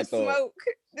all what I the thought. smoke.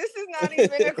 This is not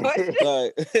even a question.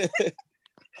 Like,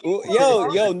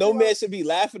 well, yo, no man should be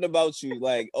laughing about you.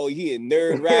 Like, oh, he a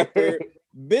nerd rapper.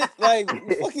 Bitch, like,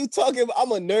 what fuck you talking about?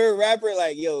 I'm a nerd rapper.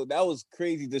 Like, yo, that was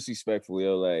crazy disrespectful,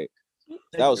 yo. Like,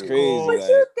 that was crazy. But like,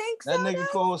 you think that so, nigga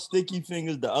called Sticky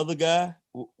Fingers the other guy?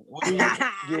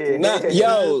 Yeah. Nah,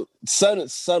 yo, son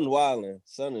wildin'.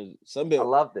 Son bit. I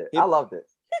loved it. I loved it.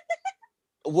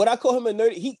 Would I call him a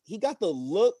nerd? He got the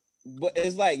look, but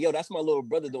it's like, yo, that's my little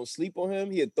brother. Don't sleep on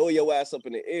him. He'll throw your ass up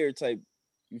in the air type.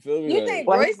 You feel me? You like, think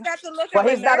Royce got the look of a nerd? But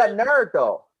he's not a nerd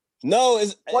though. No,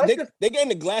 they getting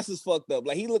the glasses fucked up.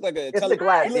 Like he looked like an intelligent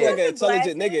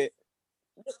nigga.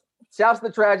 Shouts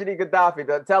to Tragedy Gaddafi,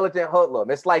 the intelligent hoodlum.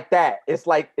 It's like that. It's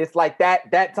like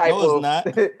that type of. It's not.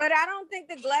 But I don't think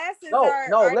the glasses are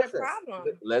listen, the problem.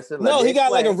 Listen. No, he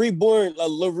got explain. like a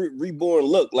reborn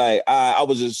look. Like I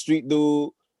was a street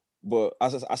dude, but I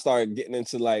started getting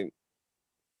into like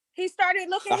he started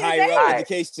looking the higher up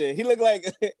education. He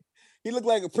looked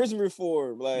like a prison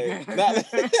reform, like not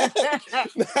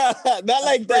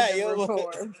like that, yo.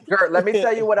 Gert, let me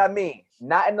tell you what I mean.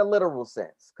 Not in the literal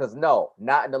sense, because no,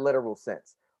 not in the literal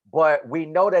sense. But we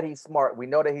know that he's smart. We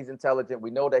know that he's intelligent. We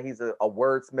know that he's a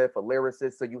wordsmith, a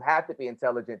lyricist. So you have to be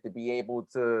intelligent to be able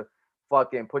to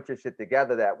fucking put your shit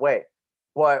together that way.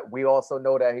 But we also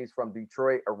know that he's from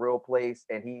Detroit, a real place,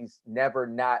 and he's never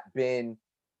not been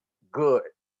good.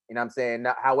 You know what I'm saying?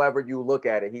 Now, however you look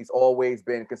at it, he's always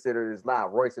been considered his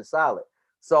line. Royce is solid.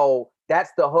 So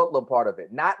that's the hoodlum part of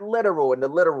it. Not literal in the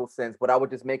literal sense, but I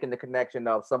was just making the connection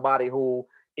of somebody who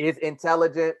is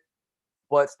intelligent,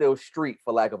 but still street,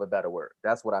 for lack of a better word.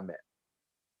 That's what I meant.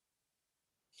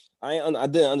 I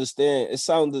didn't understand.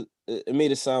 It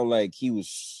made it sound like he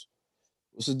was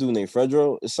what's this dude named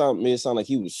Fredro? It sound like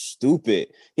he was stupid.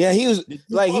 Yeah, he was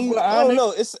like he. I don't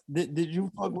know. It's did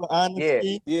you fuck with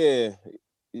Honesty? Yeah.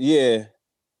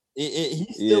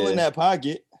 He's still in that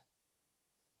pocket.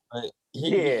 Right?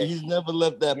 He's never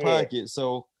left that pocket.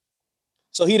 So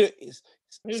he the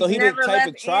type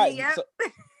to try.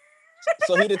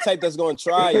 So he the type that's going to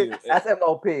try you. That's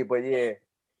MOP, but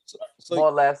so more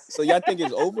or less. So y'all think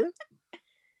it's over?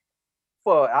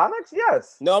 For Onyx,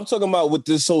 yes. No, I'm talking about with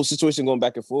this whole situation going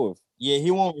back and forth. Yeah, he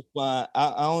won't respond.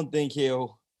 I don't think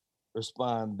he'll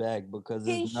respond back because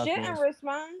he shouldn't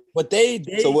respond. But they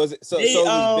so was it? So it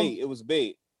was bait. It was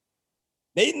bait.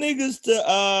 They niggas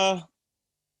to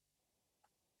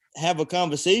have a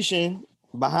conversation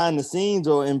behind the scenes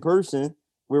or in person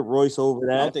with Royce over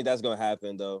that. I don't think that's gonna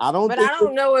happen though. I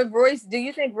don't know if Royce. Do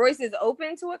you think Royce is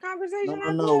open to a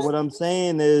conversation? No. What I'm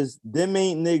saying is, them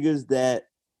ain't niggas that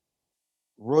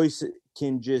Royce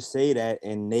can just say that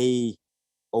and they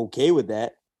okay with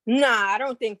that. Nah, I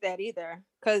don't think that either.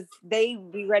 Cause they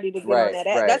be ready to get on that.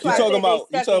 Right. That's why you talking about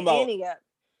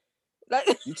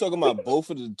like, you talking about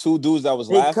both of the two dudes that was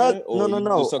laughing? No.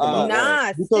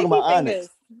 Nah, you talking about Onyx?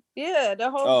 Yeah, the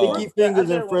whole Sticky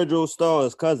Fingers and Fredro Starr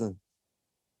is cousin.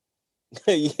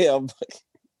 Yeah.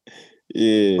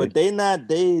 But they not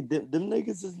them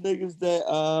niggas is niggas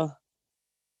that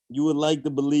you would like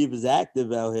to believe is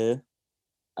active out here.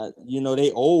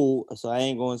 They old, so I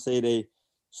ain't gonna say they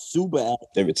super active.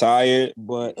 They retired,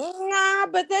 but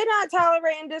but they're not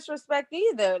tolerating disrespect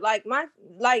either. Like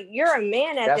you're a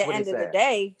man at the end of the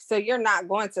day, so you're not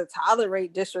going to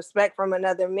tolerate disrespect from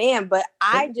another man. But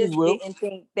I just didn't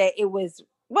think that it was.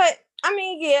 But I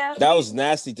mean, that was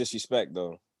nasty disrespect,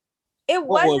 though. It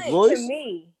wasn't to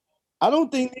me. I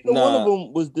don't think either one of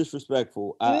them was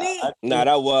disrespectful. That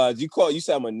was you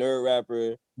said I'm a nerd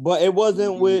rapper, but it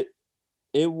wasn't with.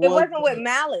 It wasn't with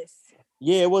malice.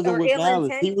 Yeah, it wasn't with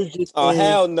malice. He was just. Oh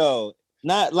hell no!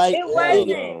 Not like it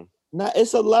wasn't. Nah,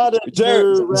 it's a lot of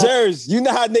Jers. You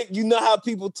know how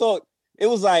people talk. It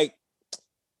was like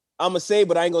I'ma say,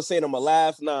 but I ain't gonna say it. I'ma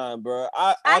laugh. Nah, bro.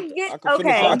 I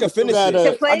can finish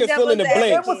it. I can fill in the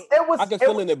blanks. I can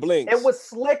fill in the blanks. It was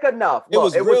slick enough. It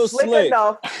was real slick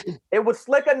enough. It was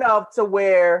slick enough to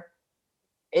where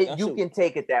you can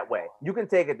take it that way. You can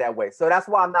take it that way. So that's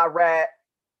why I'm not rad.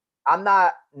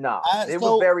 It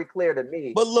was very clear to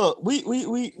me. But look,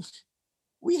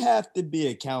 we have to be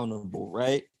accountable,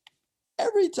 right?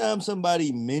 Every time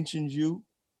somebody mentions you,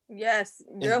 yes,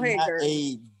 real hater.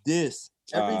 A diss.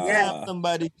 Every time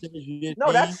somebody says you,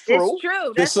 that's true. It's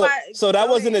true. That's why. So that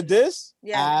wasn't a diss.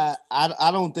 Yeah,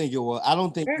 I don't think it was. I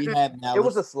don't think we had malice. It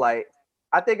was a slight.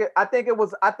 I think it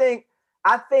was. I think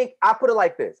I put it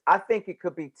like this. I think it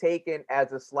could be taken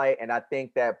as a slight, and I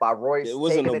think that by Royce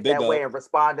taking it that way and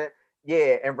responding,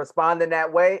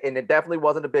 that way, and it definitely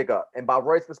wasn't a big up. And by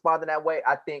Royce responding that way,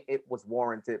 I think it was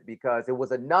warranted because it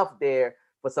was enough there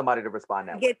for somebody to respond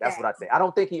that way. That's what I think. I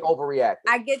don't think he overreacted.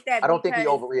 I get that. I don't think he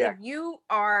overreacted.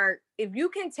 If you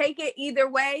can take it either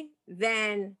way,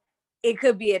 then it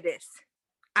could be a diss.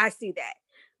 I see that.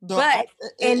 But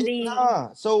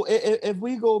if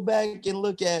we go back and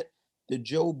look at the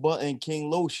Joe Budden King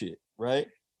Lo shit, right?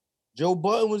 Joe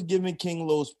Budden was giving King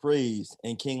Lo's praise,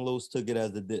 and King Lo's took it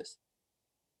as a diss.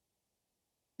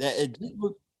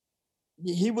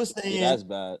 He was saying that's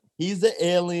bad. He's the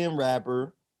alien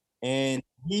rapper, and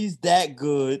he's that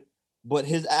good, but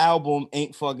his album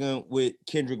ain't fucking with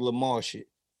Kendrick Lamar shit.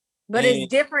 But it's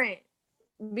different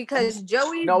because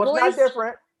Joey's voice.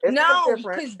 It's not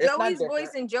different. Because Joey's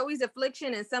voice and Joey's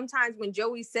affliction, and sometimes when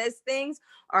Joey says things,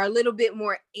 are a little bit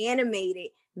more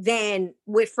animated than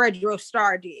what Fredro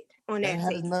Starr did on that.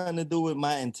 That has nothing to do with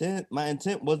my intent. My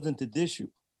intent wasn't to diss you.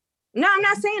 No, I'm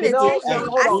not saying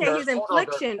intentional. I say his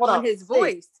infliction on his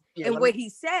voice and what he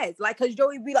says. Like, because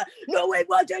Joey be like, no, it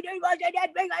wasn't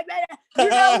that big like that. You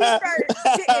know, he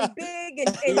starts getting big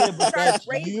and starts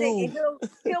raising, and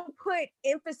he'll put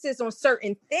emphasis on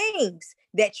certain things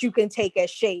that you can take as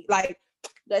shade. Like,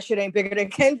 that shit ain't bigger than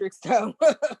Kendrick's though.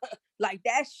 Like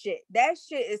that shit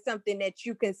is something that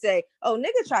you can say, oh,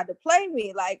 nigga tried to play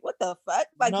me. Like, what the fuck?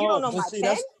 Like, you don't know my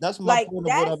pen? That's my point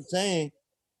of what I'm saying.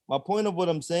 My point of what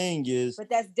I'm saying is, but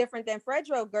that's different than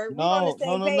Fredro, Gert. No.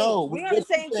 We on the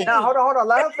same page. No, hold on.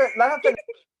 Let him finish.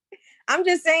 I'm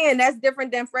just saying that's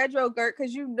different than Fredro, Gert,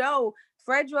 because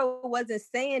Fredro wasn't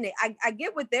saying it. I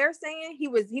get what they're saying. He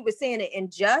was saying it in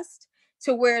just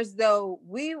to whereas though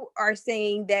we are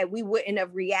saying that we wouldn't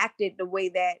have reacted the way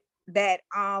that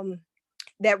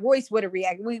Royce would have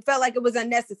reacted. We felt like it was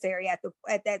unnecessary at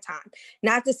that time.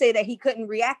 Not to say that he couldn't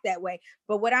react that way,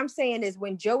 but what I'm saying is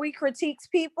when Joey critiques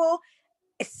people,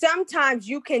 sometimes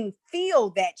you can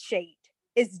feel that shade.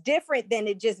 it's different than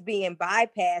it just being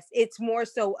bypassed. It's more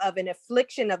so of an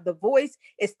affliction of the voice.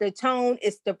 It's the tone,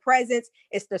 it's the presence,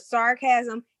 it's the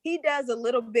sarcasm. He does a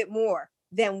little bit more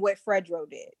than what Fredro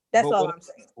did. That's all I'm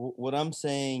saying. What I'm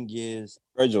saying is,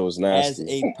 Fredro is as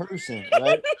nasty. a person,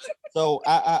 right? So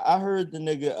I heard the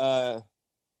nigga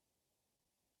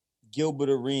Gilbert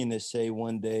Arenas say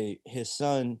one day his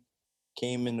son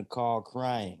came in the car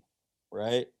crying,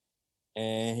 right?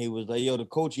 And he was like, yo, the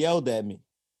coach yelled at me.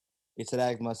 He said,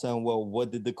 I asked my son, well,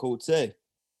 what did the coach say?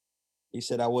 He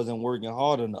said, I wasn't working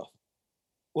hard enough.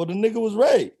 Well, the nigga was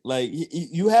right. Like,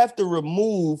 you have to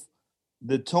remove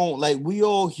the tone. Like, we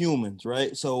all humans,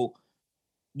 right? So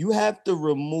you have to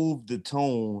remove the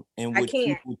tone in which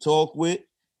people talk with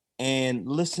and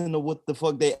listen to what the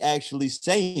fuck they actually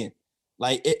saying.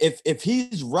 Like, if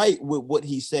he's right with what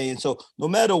he's saying, so no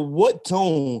matter what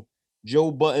tone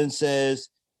Joe Budden says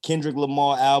Kendrick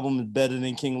Lamar album is better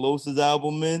than King Los's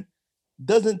album in,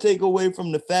 doesn't take away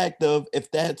from the fact of if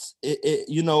that's it,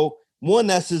 you know, one,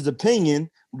 that's his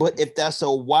opinion, but if that's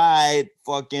a wide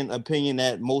fucking opinion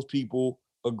that most people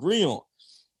agree on,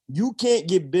 you can't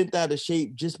get bent out of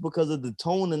shape just because of the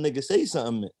tone the nigga say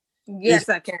something in. Yes,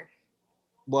 I can.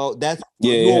 Well, that's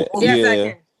yes, I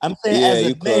can. I'm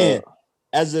saying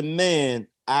as a man,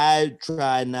 I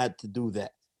try not to do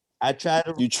that. I try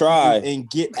to and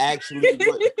get actually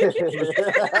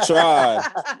try.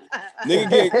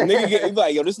 Nigga get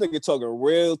like, yo, this nigga talking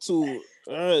real too.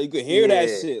 You can hear that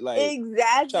shit. Like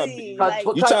exactly. You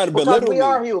trying to belittle we me.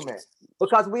 are human.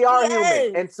 Because we are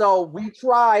human. And so we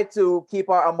try to keep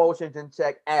our emotions in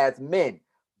check as men.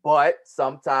 But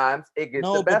sometimes it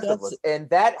gets the best of us. And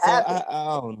that happens.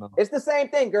 I don't know. It's the same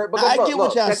thing, girl. I get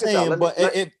what y'all saying, but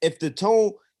if the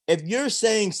tone, if you're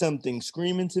saying something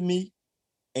screaming to me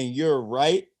and you're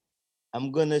right,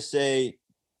 I'm gonna say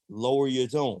lower your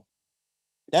tone.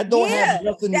 That don't have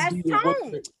nothing to do with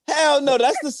what. Hell no,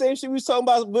 that's the same shit we was talking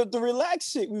about with the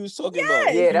relaxed shit we was talking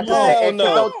about. Yeah, that's hell no.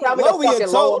 Don't tell me to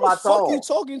fucking lower my tone. What the fuck you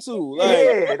talking to? Like,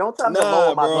 yeah, don't tell me to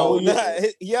lower my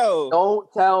tone. Yo,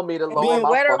 don't tell me to lower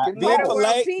my fucking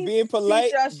tone. Being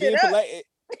polite.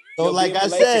 So, like I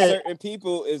said, certain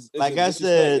people is like I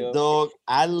said, dog.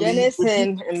 I lead Dennis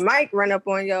and Mike run up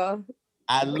on y'all.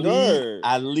 I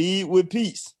lead with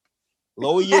peace.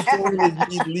 Lower your tone is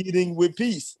me leading with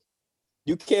peace.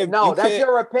 You can't. No, that's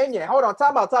your opinion. Hold on.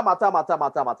 Time out.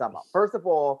 First of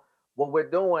all, what we're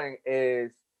doing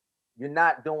is you're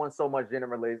not doing so much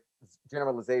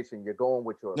generalization. You're going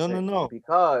with your opinion. No.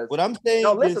 Because what I'm saying.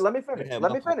 No, listen. Let me finish.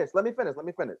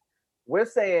 We're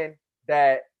saying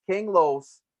that King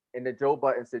Los in the Joe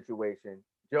Budden situation,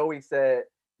 Joey said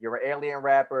you're an alien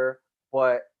rapper,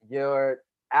 but your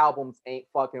albums ain't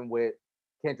fucking with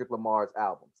Kendrick Lamar's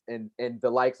albums and the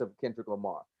likes of Kendrick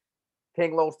Lamar.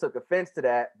 King Los took offense to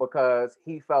that because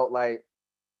he felt like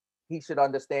he should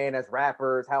understand as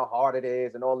rappers how hard it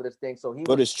is and all of this thing. So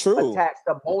it's true.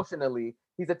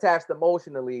 He's attached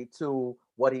emotionally to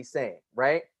what he's saying,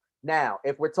 right? Now,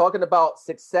 if we're talking about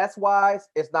success-wise,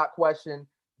 it's not question.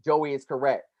 Joey is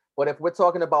correct. But if we're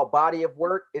talking about body of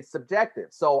work, it's subjective.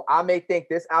 So I may think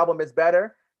this album is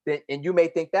better, and you may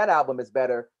think that album is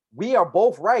better. We are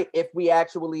both right if we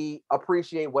actually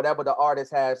appreciate whatever the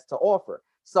artist has to offer.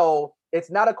 So it's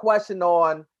not a question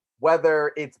on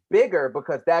whether it's bigger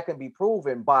because that can be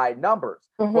proven by numbers.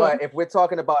 Mm-hmm. But if we're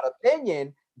talking about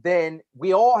opinion, then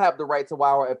we all have the right to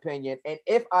our opinion. And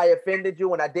if I offended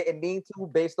you and I didn't mean to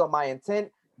based on my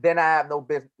intent, then I have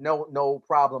no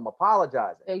problem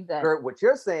apologizing. Exactly. Gert, what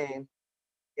you're saying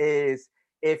is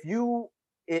if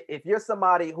you're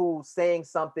somebody who's saying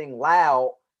something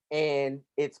loud and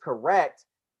it's correct,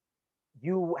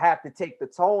 you have to take the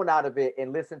tone out of it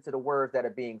and listen to the words that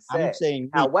are being said. I'm saying,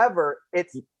 however,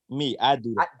 it's me. I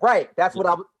do that. Right. That's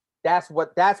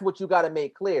what you got to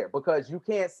make clear, because you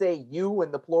can't say you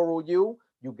in the plural you.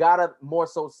 You gotta more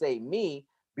so say me,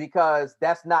 because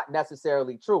that's not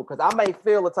necessarily true. Because I may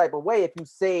feel a type of way if you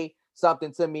say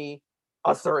something to me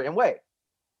a certain way.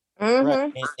 Mm-hmm.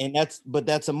 Right. And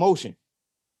that's emotion.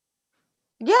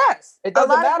 Yes, it doesn't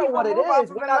matter what it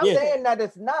is. We're not saying that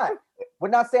it's not. We're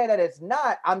not saying that it's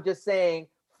not. I'm just saying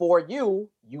for you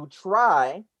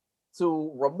try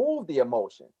to remove the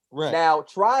emotion. Right. Now,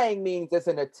 trying means it's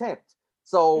an attempt.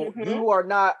 So you are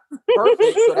not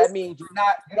perfect. So that means you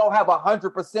don't have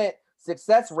 100%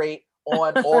 success rate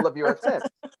on all of your attempts.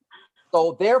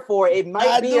 So therefore, it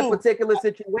might be a particular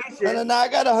situation. No, I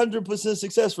got 100%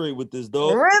 success rate with this,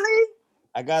 dog. Really?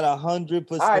 I got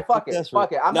 100%. All right, fuck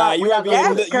it. I'm you rub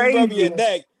your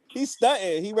neck. He's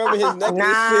stunting. He remember his neck Nah,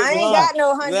 and shit. I ain't got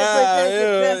no 100%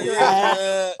 success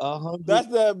rate. 100. That's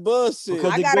that bullshit.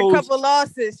 Because I it got a goes- couple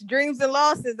losses, dreams and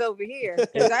losses over here.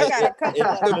 Because I got a couple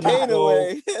of The them. pain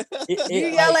away. You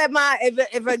yell at my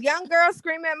if a young girl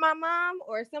scream at my mom,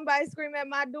 or somebody scream at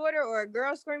my daughter, or a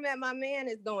girl scream at my man,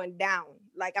 it's going down.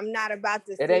 Like I'm not about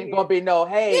to. It ain't gonna be no.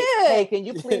 Hey, Yeah. hey, can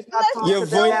you please not talk Your to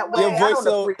voice, them that way? your I voice don't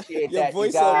on, appreciate your that,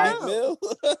 voice you on guys. Meek Mill.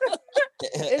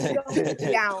 It's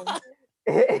going down.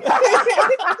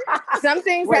 Some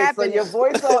things Wait, happen.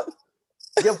 so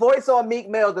your voice on Meek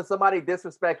Mill, did somebody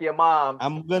disrespect your mom?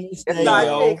 I'm gonna It's say, not.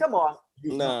 yo, Hey, come on.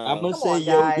 Nah. I'm gonna Come say, on,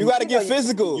 yo, guys. You gotta know get you-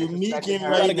 physical. you're meeking Disrespecting her.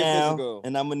 You gotta right get now, physical.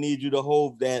 and I'm gonna need you to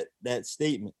hold that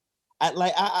statement.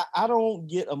 I don't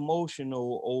get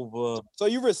emotional over. So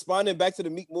you responding back to the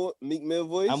Meek Mill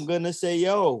voice? I'm gonna say,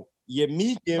 yo, you're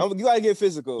meeking. You gotta get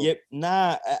physical. Yep,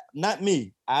 nah, not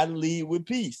me. I lead with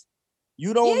peace.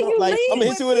 You don't know, you like lead I'm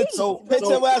gonna hit you with a peace, so- hit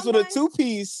your ass with a someone-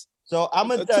 2-piece. So I'm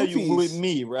gonna A tell you two-piece. with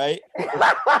me, right?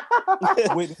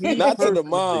 With me, Not to the personally,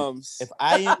 moms. if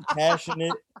I am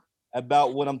passionate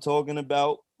about what I'm talking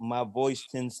about, my voice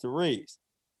tends to raise.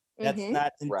 That's Mhm.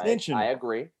 not Right. intentional. I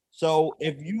agree. So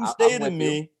if you I'm say to with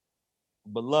me,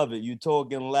 beloved, you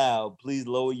talking loud, please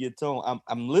lower your tone.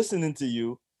 I'm listening to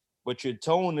you, but your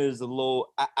tone is a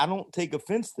little. I don't take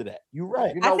offense to that. You're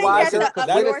right. You I know think why? that's Because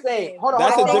a we're the north same. thing. Hold on,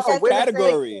 That's hold a on, different hold on. We're the same.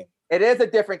 category. It is a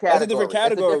different category. That's a different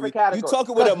category. You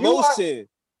talking with 'Cause you are- emotion.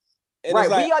 And right,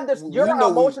 it's like, you're we an know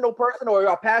emotional person or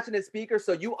you're a passionate speaker,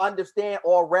 so you understand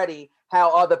already how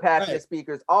other passionate Right.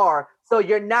 speakers are. So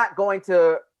you're not going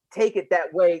to take it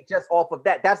that way just off of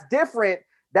that. That's different.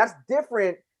 That's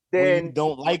different When than you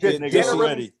don't like a just nigga generally-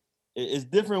 already. It's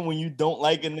different when you don't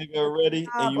like a nigga already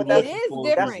Nah, and you but look It that's- is for a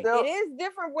different. reason. still- It is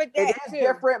different with it that is too.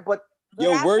 different, but But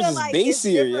Your I words feel is like it's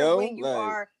bassier, different yo. when you Like-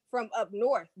 are from up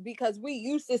north, because we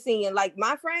used to seeing like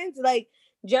my friends, like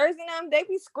Jersey and them, they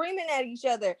be screaming at each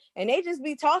other and they just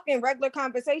be talking regular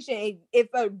conversation. And if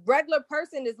a regular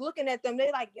person is looking at them,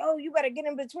 they like, yo, you better get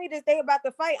in between this. They about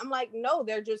to fight. I'm like, no,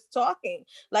 they're just talking.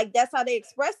 Like that's how they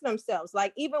express themselves.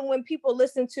 Like even when people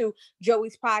listen to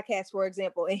Joey's podcast, for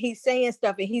example, and he's saying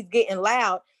stuff and he's getting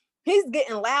loud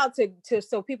to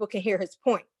so people can hear his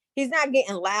point. He's not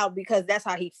getting loud because that's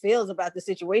how he feels about the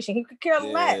situation. He could care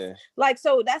less. Yeah. Like,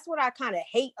 so that's what I kind of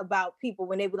hate about people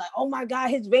when they be like, oh my God,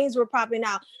 his veins were popping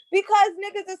out. Because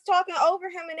niggas is talking over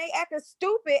him and they acting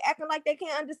stupid, acting like they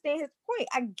can't understand his point.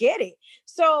 I get it.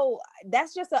 So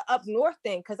that's just an up north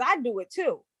thing, because I do it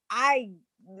too. I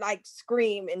like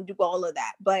scream and do all of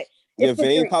that. But Your it's the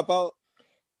vein truth. pop out?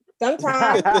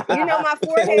 Sometimes, you know, my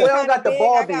forehead We don't kind got of the big.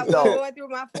 I Barbies, got though. one going through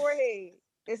my forehead.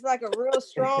 It's like a real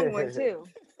strong one too.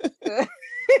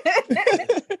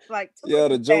 Like Yo,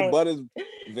 the Joe thing. Butters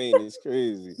vein is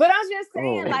crazy. But I'm just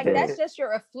saying, Oh, like, God. that's just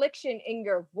your affliction in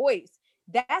your voice.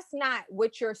 That's not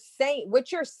what you're saying.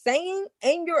 What you're saying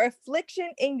in your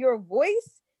affliction in your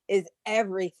voice is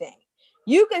everything.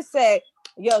 You could say,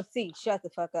 yo, C, shut the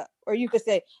fuck up. Or you could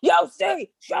say, yo, C,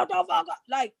 shut the fuck up.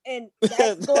 Like, and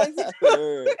that's going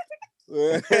to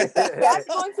that's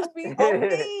going to be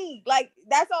OD. Like,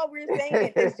 that's all we're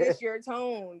saying. It's just your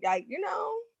tone. Like, you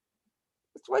know,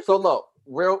 it's what So you look,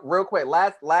 real quick,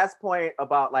 last point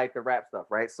about like the rap stuff,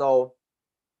 right? So,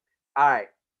 all right.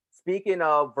 Speaking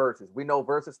of verses, we know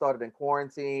verses started in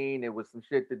quarantine. It was some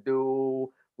shit to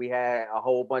do. We had a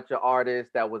whole bunch of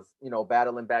artists that was,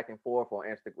 battling back and forth on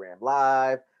Instagram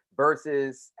Live.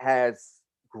 Verses has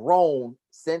grown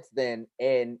since then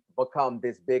and become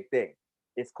this big thing.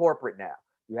 It's corporate now.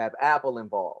 You have Apple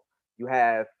involved. You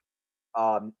have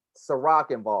Ciroc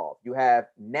involved. You have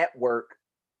Network.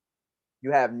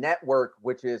 You have Network,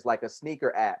 which is like a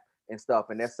sneaker app and stuff,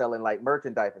 and they're selling like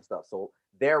merchandise and stuff. So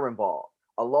they're involved,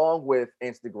 along with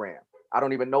Instagram. I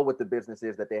don't even know what the business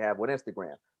is that they have with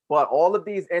Instagram, but all of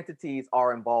these entities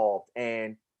are involved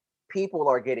and people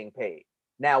are getting paid.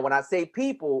 Now, when I say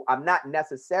people, I'm not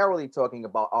necessarily talking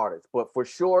about artists, but for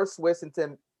sure, Swiss and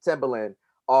Timbaland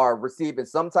are receiving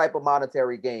some type of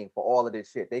monetary gain for all of this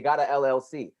shit. They got a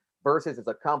LLC. Versus is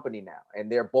a company now,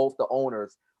 and they're both the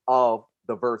owners of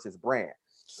the Versus brand.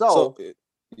 So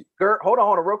Gert, hold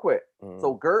on real quick.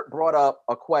 So Gert brought up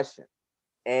a question,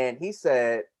 and he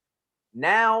said,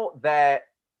 now that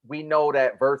we know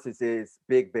that Versus is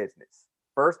big business,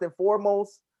 first and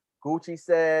foremost, Gucci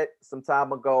said some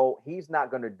time ago he's not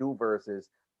going to do Versus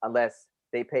unless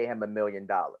they pay him $1 million.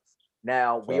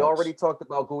 Now, we already talked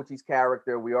about Gucci's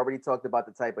character. We already talked about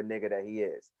the type of nigga that he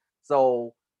is.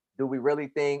 So do we really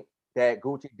think that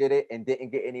Gucci did it and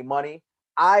didn't get any money?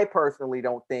 I personally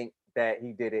don't think that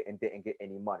he did it and didn't get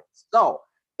any money. So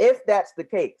if that's the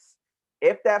case,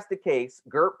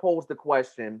 Gert posed the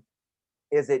question,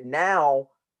 is it now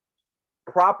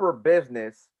proper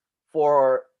business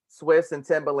for Swiss and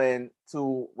Timberland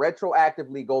to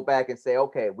retroactively go back and say,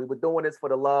 okay, we were doing this for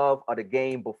the love of the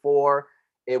game before.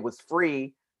 It was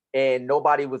free and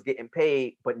nobody was getting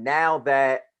paid. But now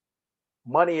that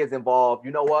money is involved,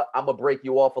 you know what? I'm going to break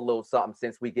you off a little something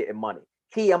since we getting money.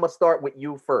 Key, I'm going to start with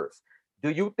you first. Do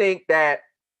you think that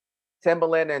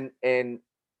Timberland and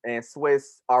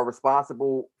Swiss are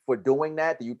responsible for doing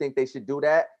that? Do you think they should do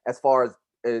that as far as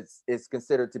it's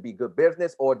considered to be good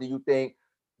business? Or do you think,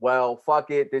 well,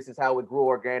 fuck it, this is how it grew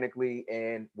organically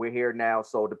and we're here now,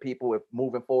 so the people, if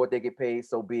moving forward they get paid,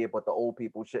 so be it, but the old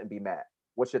people shouldn't be mad?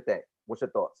 What's your thing? What's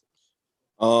your thoughts?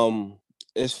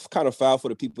 It's kind of foul for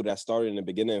the people that started in the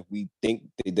beginning if we think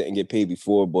they didn't get paid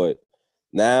before, but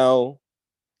now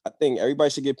I think everybody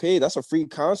should get paid. That's a free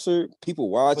concert. People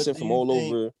watching from all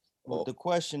over. The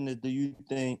question is, do you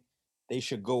think they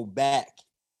should go back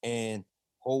and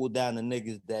hold down the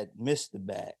niggas that missed the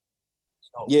bag?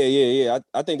 So, yeah.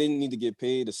 I think they need to get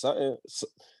paid or something.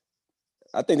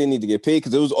 I think they need to get paid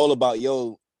because it was all about,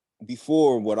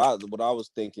 before what I was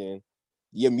thinking,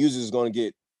 your music is going to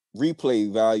get replay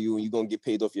value and you're going to get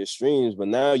paid off your streams. But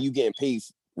now you getting paid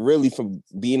really from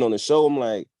being on the show. I'm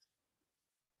like,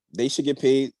 they should get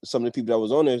paid, some of the people that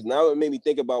was on there. Now it made me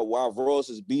think about why Ross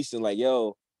is beasting, like,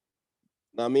 I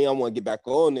want to get back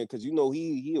on there because,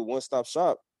 he a one-stop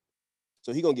shop.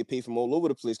 So he going to get paid from all over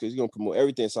the place because he's going to promote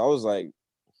everything. So I was like...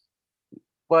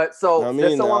 But so,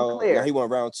 just so I'm clear... Now he went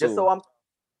round two.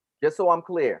 Just so I'm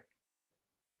clear,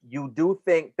 you do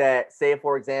think that, say,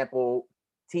 for example,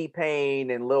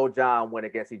 T-Pain and Lil Jon went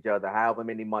against each other however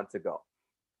many months ago.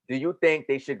 Do you think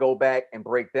they should go back and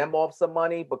break them off some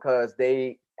money because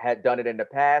they had done it in the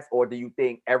past? Or do you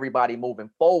think everybody moving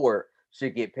forward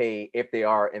should get paid if they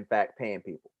are, in fact, paying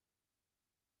people?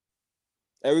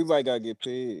 Everybody got to get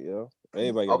paid,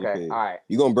 Everybody got to get paid. All right.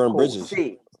 You're going to burn bridges.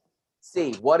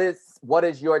 See, what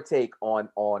is your take on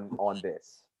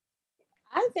this?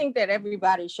 I think that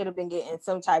everybody should have been getting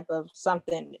some type of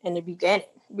something in the beginning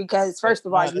because, first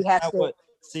of all, you have to...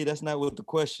 that's not what the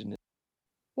question is.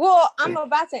 Well, I'm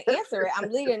about to answer it.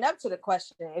 I'm leading up to the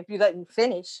question. If you let me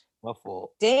finish. My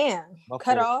fault. Damn.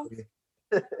 Cut off.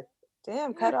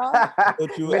 Damn, cut off.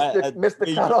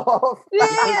 Mr. Cut off. Yeah,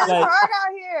 it's hard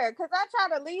out here because I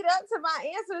try to lead up to my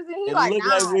answers and he's like,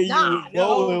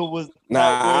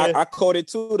 I caught it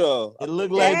too, though. It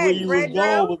looked like where you was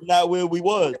going was not where we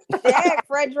was. Yeah,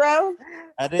 Fredro.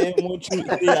 I didn't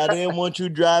want you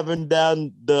driving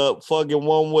down the fucking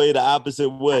one way, the opposite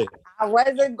way. I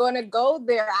wasn't gonna go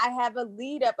there. I have a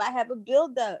lead up. I have a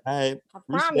build up. All right. I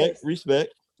promise.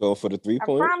 Respect. Go for the 3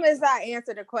 points. I promise I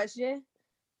answered the question.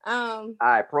 All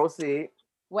right, proceed.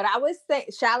 What I was saying,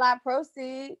 shall I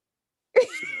proceed?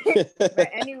 But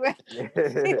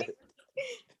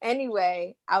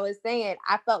anyway, I was saying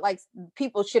I felt like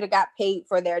people should have got paid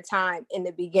for their time in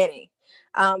the beginning.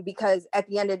 Because at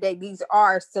the end of the day, these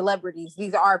are celebrities.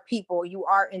 These are people. You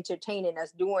are entertaining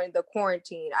us during the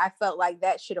quarantine. I felt like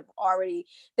there should have already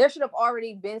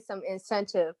been some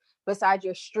incentive besides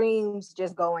your streams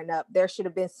just going up. There should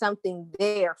have been something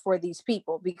there for these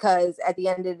people because at the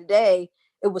end of the day,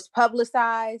 it was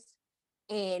publicized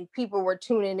and people were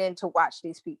tuning in to watch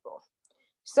these people.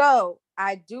 So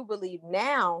I do believe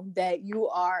now that you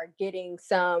are getting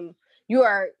some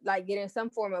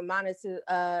form of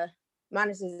monetization.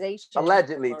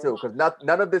 Allegedly too, because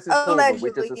none of this is proven.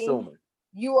 We're just assuming.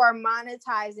 You are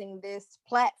monetizing this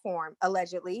platform,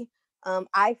 allegedly.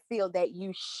 I feel that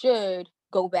you should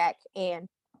go back and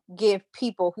give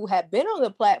people who have been on the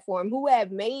platform, who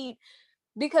have made,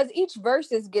 because each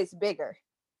versus gets bigger.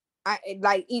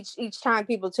 Each time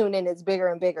people tune in, it's bigger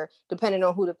and bigger, depending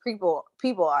on who the people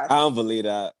are. I don't believe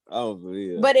that.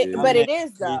 But it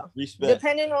is though. Respect.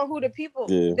 Depending on who the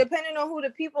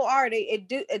people are,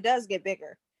 it does get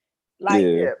bigger.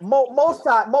 Most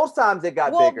times it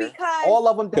got bigger. Because all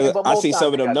of them did, but I see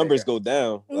some of them bigger. numbers go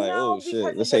down. Like, oh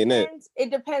shit, this ain't it. It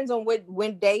depends on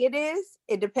when day it is.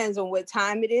 It depends on what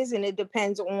time it is, and it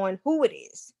depends on who it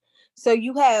is. So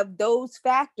you have those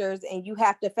factors, and you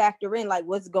have to factor in like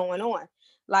what's going on.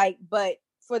 But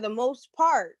for the most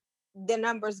part, the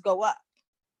numbers go up.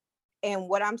 And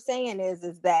what I'm saying is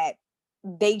that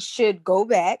they should go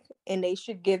back and they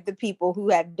should give the people who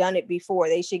have done it before,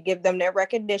 they should give them their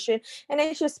recognition and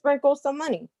they should sprinkle some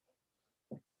money.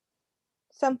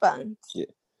 Some funds. Yeah.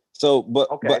 So, but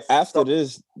Okay, after so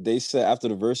this, they said after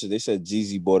the verses, they said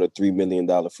Jeezy bought a $3 million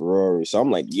Ferrari. So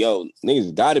I'm like, yo,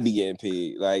 niggas got to be getting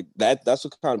paid. Like that. That's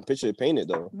what kind of picture it painted,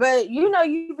 though. But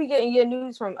you be getting your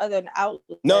news from other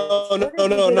outlets. No. Where did you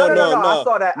get no. yours? I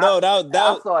saw that. No,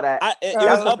 I saw that. it was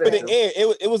That's up in the official.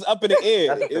 air. It was up in the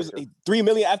air. That's It was official. 3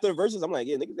 million after the verses. I'm like,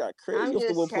 yeah, niggas got crazy I'm off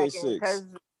the just checking 1.6. because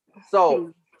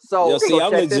So Yo, see, I'm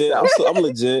check this legit. out. I'm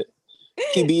legit.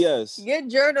 PBS. your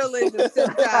journalism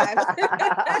sometimes.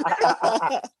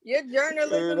 Your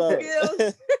journalism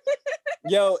skills.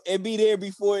 Yo, it be there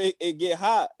before it get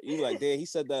hot. You like, damn, he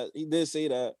said that. He did say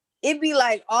that. It'd be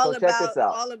like So check this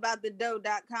out. all about the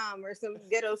dough.com or some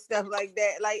ghetto stuff like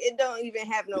that. Like it don't even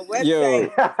have no website.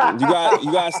 Yo,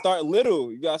 you gotta start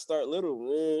little. You gotta start little,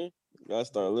 man. You gotta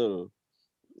start little.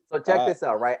 So check this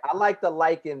out, right? I like to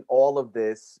liken all of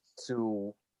this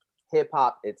to hip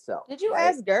hop itself. Did you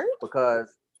right? ask Gert? Because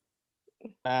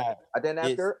Nah, I didn't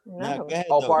ask Gert. nah, No. go ahead,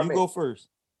 Oh, though. pardon You me. go first.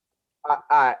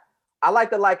 I like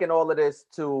to liken all of this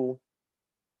to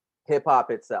hip hop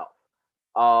itself,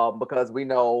 because we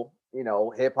know,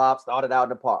 hip hop started out in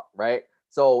the park, right?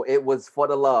 So it was for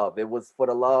the love. It was for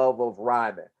the love of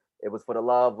rhyming. It was for the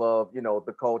love of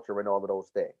the culture and all of those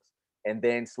things. And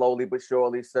then slowly but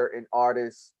surely, certain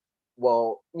artists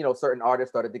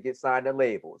started to get signed to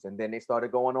labels, and then they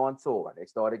started going on tour, and they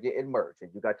started getting merch, and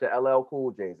you got your LL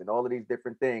Cool J's and all of these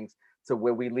different things, to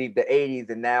where we leave the 80s,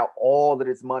 and now all of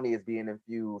this money is being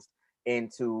infused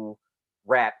into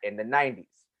rap in the 90s.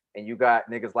 And you got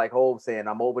niggas like Hov saying,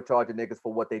 I'm overcharging niggas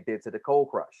for what they did to the Cold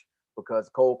Crush, because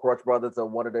Cold Crush brothers are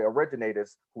one of the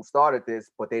originators who started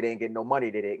this, but they didn't get no money.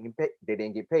 They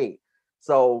didn't get paid.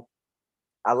 So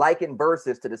I liken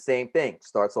verses to the same thing.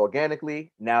 Starts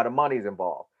organically, now the money's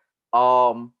involved.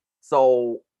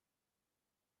 So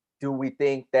do we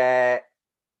think that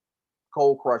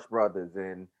Cold Crush brothers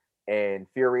and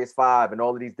Furious 5 and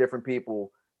all of these different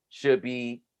people should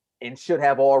be and should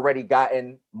have already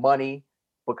gotten money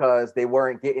because they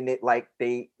weren't getting it like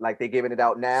they giving it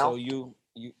out now? So you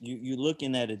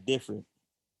looking at it different.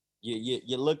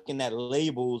 You're looking at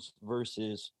labels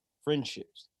versus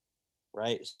friendships,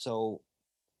 right? So,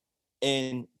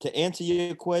 and to answer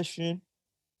your question,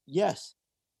 yes,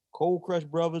 Cold Crush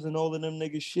brothers and all of them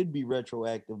niggas should be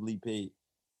retroactively paid.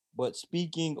 But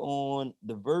speaking on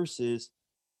the verses,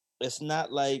 it's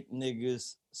not like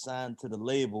niggas signed to the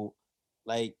label.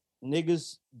 Like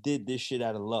niggas did this shit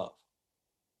out of love.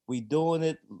 We doing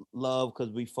it love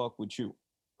because we fuck with you,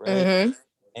 right? Mm-hmm.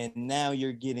 And now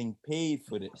you're getting paid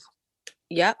for this.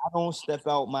 Yep. I don't step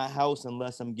out my house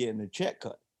unless I'm getting a check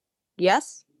cut.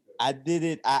 Yes. I did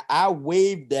it. I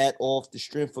waived that off the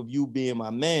strength of you being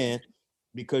my man,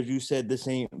 because you said this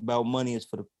ain't about money, it's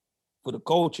for the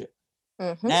culture.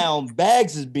 Mm-hmm. Now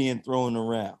bags is being thrown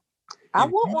around. I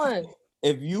want one.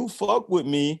 If you fuck with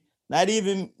me, not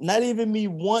even me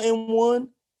wanting one,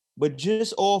 but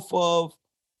just off of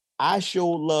I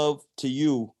showed love to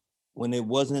you when it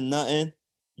wasn't nothing,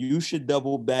 you should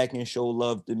double back and show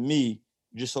love to me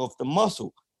just off the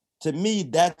muscle. To me,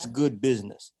 that's good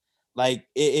business. Like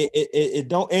it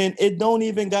don't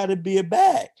even gotta be a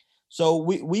bag. So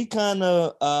we kind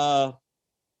of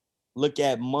look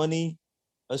at money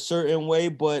a certain way,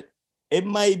 but it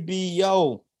might be,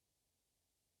 yo,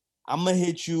 I'm gonna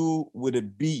hit you with a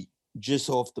beat just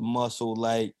off the muscle,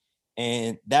 like,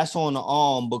 and that's on the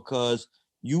arm because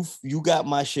you got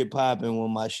my shit popping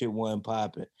when my shit wasn't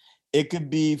popping. It could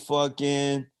be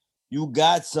fucking you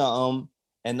got something,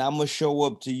 and I'm gonna show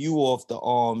up to you off the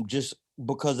arm just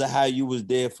because of how you was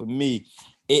there for me.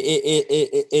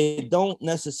 It don't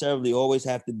necessarily always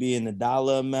have to be in the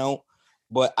dollar amount,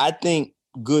 but I think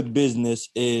good business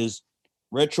is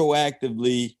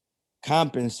retroactively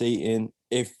compensating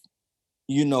if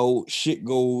shit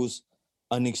goes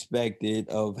unexpected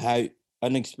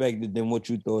than what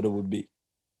you thought it would be.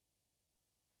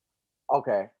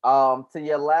 Okay. To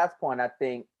your last point, I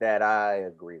think that I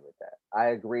agree with that. I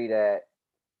agree that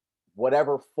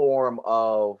whatever form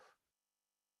of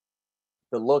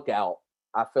the lookout,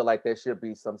 I feel like there should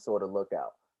be some sort of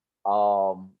lookout.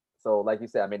 So like you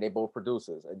said, I mean, they both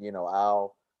producers, and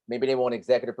maybe they won't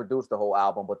executive produce the whole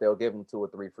album, but they'll give them 2 or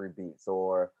 3 free beats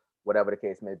or whatever the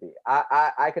case may be.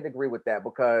 I could agree with that,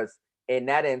 because in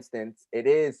that instance, it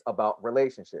is about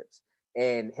relationships,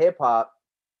 and hip hop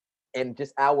and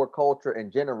just our culture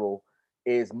in general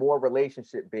is more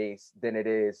relationship based than it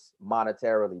is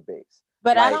monetarily based.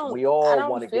 But like, I don't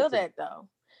feel that though.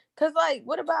 Cause like,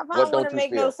 what about if I don't want to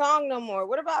make no song no more?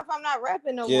 What about if I'm not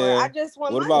rapping no more? I just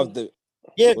want money. What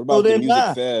about the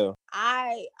music fail?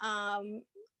 I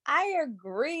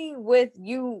agree with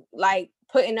you, like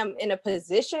putting them in a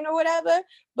position or whatever.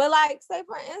 But like, say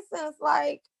for instance,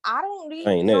 like I don't need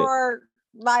I ain't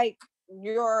it.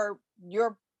 your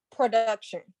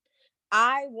production.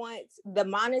 I want the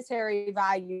monetary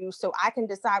value so I can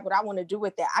decide what I want to do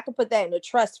with that. I can put that in a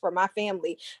trust for my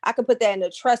family. I can put that in a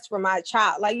trust for my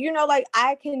child. Like, like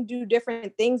I can do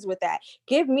different things with that.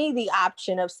 Give me the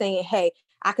option of saying, hey,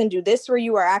 I can do this for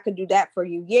you or I can do that for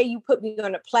you. Yeah, you put me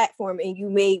on a platform and you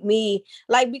made me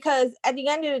because at the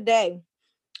end of the day,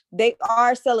 they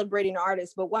are celebrating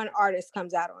artists, but one artist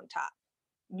comes out on top.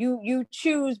 You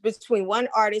choose between one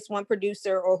artist, one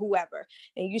producer, or whoever,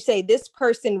 and you say this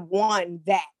person won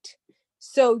that.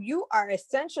 So you are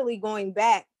essentially going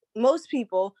back, most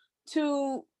people,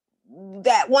 to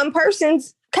that one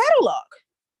person's catalog.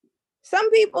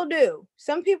 Some people do.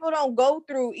 Some people don't go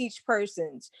through each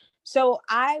person's. So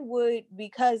I would,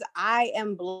 because I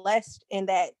am blessed in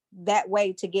that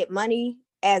way to get money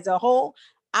as a whole,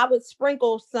 I would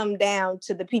sprinkle some down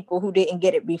to the people who didn't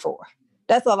get it before.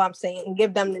 That's all I'm saying. And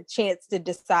give them the chance to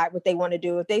decide what they want to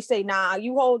do. If they say, nah,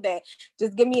 you hold that,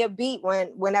 just give me a beat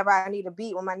whenever I need a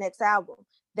beat on my next album.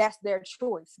 That's their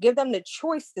choice. Give them the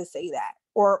choice to say that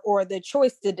or the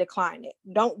choice to decline it.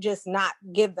 Don't just not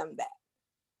give them that.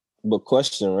 But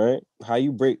question, right?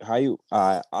 I'm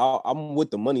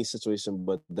with the money situation,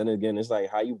 but then again, it's like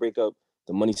how you break up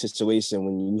the money situation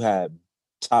when you have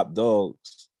top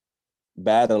dogs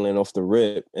battling off the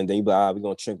rip, and then you be like, we're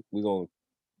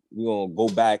gonna go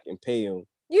back and pay him.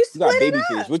 You got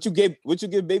Babyface. What you give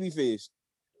Babyface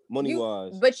money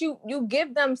wise? But you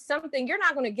give them something. You're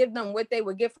not gonna give them what they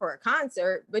would give for a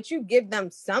concert, but you give them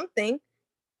something.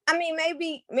 I mean,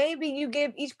 maybe you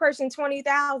give each person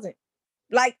 20,000.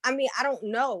 I don't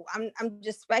know. I'm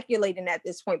just speculating at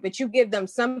this point, but you give them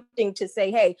something to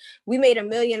say, hey, we made $1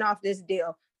 million off this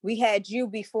deal. We had you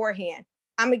beforehand.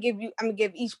 I'm gonna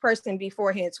give each person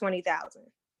beforehand 20,000.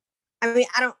 I mean,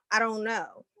 I don't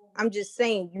know. I'm just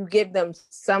saying you give them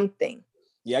something.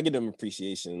 Yeah, I give them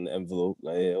appreciation envelope.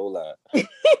 Like, yeah, hold on.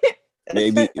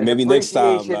 maybe next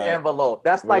time. Like, envelope.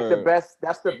 That's like the best.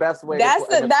 That's the best way. That's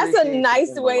a nice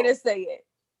envelope. Way to say it.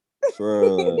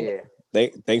 Yeah.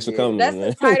 Thanks for coming. That's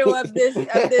the title of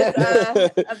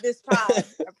this pod.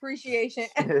 Appreciation.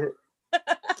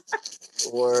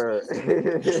 Word.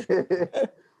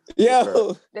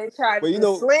 Yo, they tried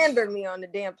to slander me on the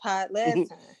damn pod last time.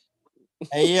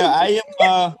 Hey, yeah, I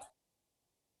am.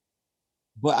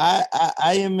 But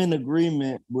I am in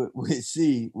agreement with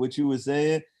C, what you were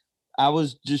saying. I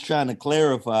was just trying to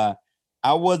clarify.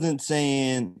 I wasn't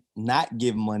saying not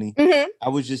give money. Mm-hmm. I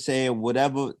was just saying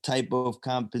whatever type of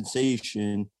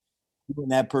compensation you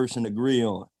and that person agree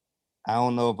on. I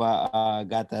don't know if I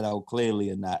got that out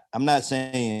clearly or not. I'm not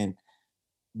saying,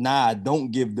 nah, don't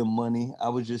give them money. I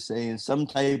was just saying some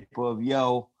type of,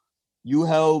 yo, you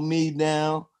held me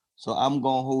down, so I'm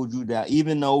going to hold you down.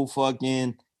 Even though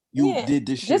fucking you did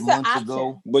this shit months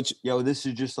ago. But yo, this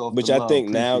is just off But the I love. think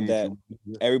now Appreciate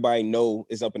that everybody know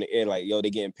it's up in the air, like, yo, they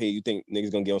getting paid. You think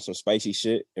niggas gonna get on some spicy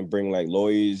shit and bring like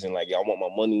lawyers and like, y'all want my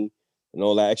money and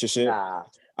all that extra shit? Nah.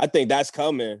 I think that's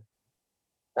coming.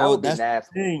 That would be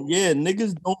nasty. Thing. Yeah,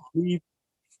 niggas don't leave.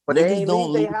 But niggas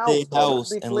don't leave their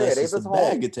house unless it's a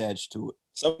bag attached to it.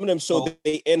 Some of them show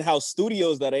they in-house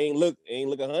studios that ain't look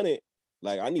 100.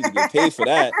 Like, I need to get paid for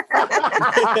that.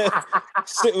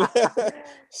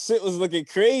 shit was looking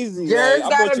crazy. Yours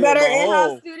got a better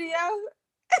in-house studio?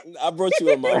 I brought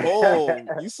you in my home.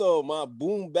 You saw my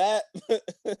boom bap.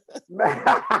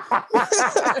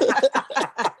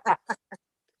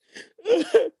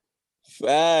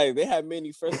 Fact, they had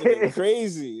manufacturing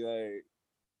crazy. Like,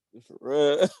 for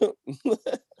real.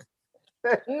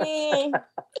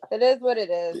 It is what it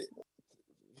is.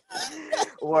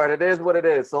 Word, it is what it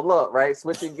is. So look, right,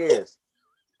 switching gears.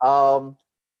 The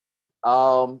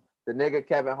nigga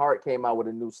Kevin Hart came out with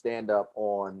a new stand-up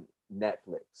on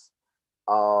Netflix.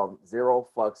 Zero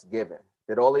Fucks Given.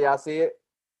 Did all of y'all see it?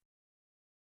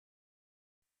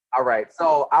 All right,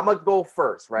 so I'm gonna go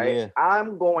first, right? Yeah.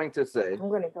 I'm going to say I'm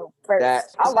gonna go first. That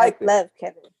I like it. Love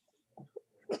Kevin.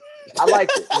 I like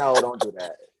it. No, don't do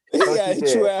that. Yeah,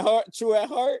 true at heart. True at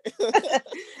heart.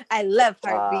 I love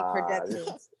Heartbeat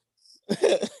Productions.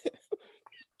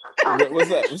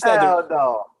 What's up? What's Hell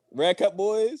no. Red Cup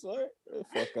Boys? What?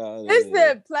 Fuck out. It's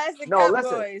the Plastic Cup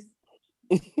Boys.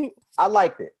 I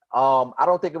liked it. I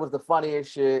don't think it was the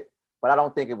funniest shit, but I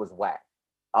don't think it was whack.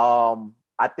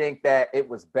 I think that it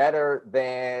was better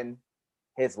than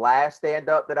his last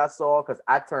stand-up that I saw because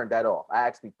I turned that off. I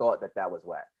actually thought that was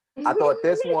whack. I thought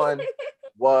this one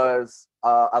was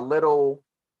a little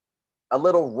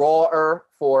rawer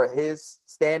for his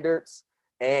standards,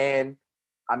 and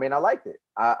I mean, I liked it.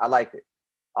 I liked it.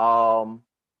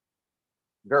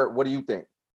 Gert, what do you think?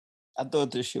 I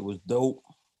thought this shit was dope.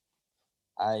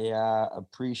 I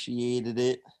appreciated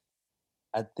it.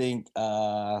 I think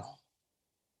the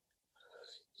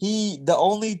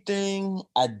only thing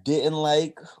I didn't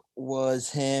like was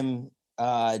him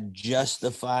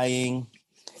justifying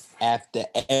after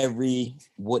every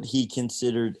what he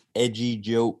considered edgy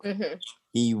joke. Mm-hmm.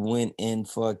 He went and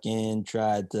fucking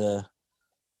tried to,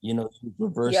 use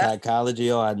reverse Yep.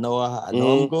 psychology. Oh, I know I'm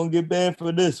Mhm. gonna get banned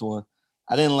for this one.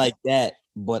 I didn't like that,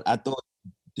 but I thought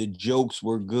the jokes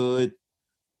were good.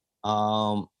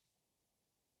 Like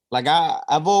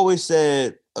I've always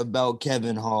said about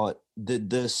Kevin Hart,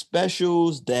 the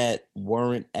specials that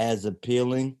weren't as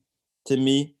appealing to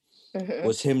me Mm-hmm.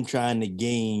 was him trying to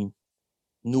gain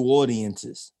new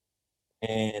audiences.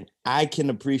 And I can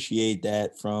appreciate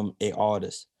that from a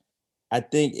artist. I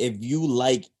think if you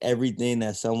like everything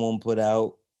that someone put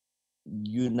out,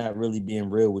 you're not really being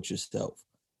real with yourself.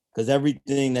 Because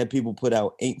everything that people put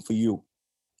out ain't for you.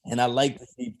 And I like to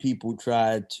see people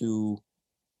try to,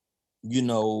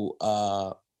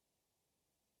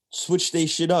 switch their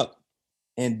shit up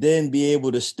and then be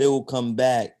able to still come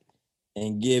back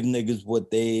and give niggas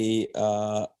what they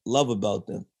love about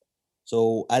them.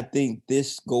 So I think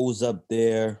this goes up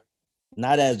there,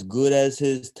 not as good as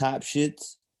his top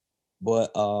shits,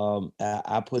 but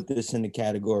I put this in the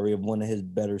category of one of his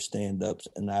better stand-ups,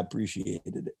 and I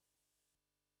appreciated it.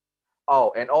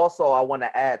 Oh, and also I want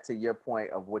to add to your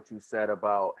point of what you said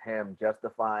about him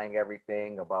justifying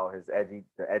everything about the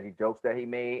edgy jokes that he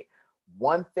made.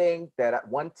 One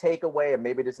takeaway, and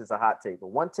maybe this is a hot take, but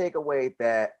one takeaway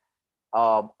that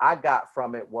I got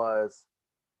from it was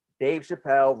Dave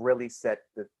Chappelle really set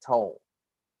the tone.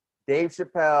 Dave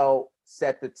Chappelle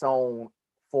set the tone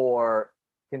for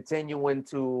continuing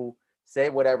to say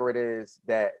whatever it is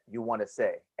that you want to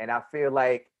say. And I feel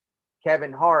like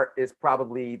Kevin Hart is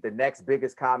probably the next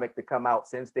biggest comic to come out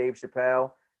since Dave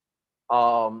Chappelle.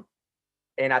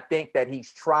 And I think that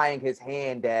he's trying his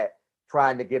hand at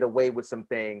trying to get away with some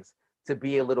things to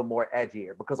be a little more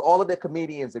edgier, because all of the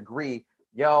comedians agree,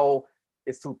 yo,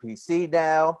 it's too PC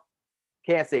now.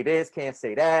 Can't say this, can't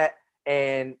say that.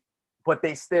 But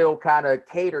they still kind of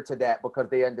cater to that because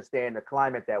they understand the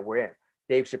climate that we're in.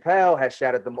 Dave Chappelle has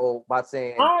shattered the mold by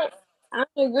saying, I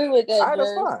don't agree with that. all right,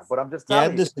 that's fine. But I'm just Yeah, I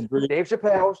telling you, disagree. Dave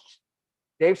Chappelle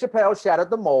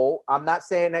shattered the mold. I'm not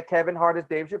saying that Kevin Hart is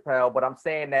Dave Chappelle, but I'm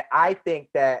saying that I think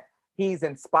that he's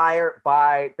inspired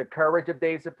by the courage of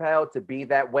Dave Chappelle to be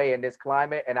that way in this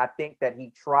climate. And I think that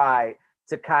he tried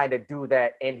to kind of do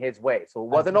that in his way. So it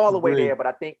wasn't all the way disagree. there, but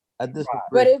I think I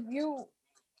disagree.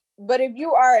 But if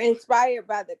you are inspired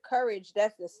by the courage,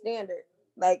 that's the standard.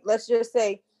 Like, let's just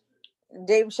say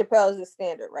Dave Chappelle is the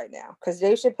standard right now, because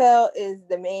Dave Chappelle is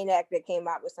the main act that came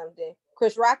out with something.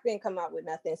 Chris Rock didn't come out with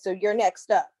nothing, so you're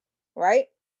next up, right?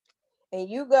 And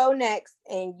you go next,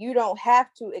 and you don't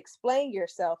have to explain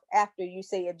yourself after you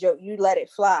say a joke. You let it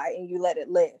fly and you let it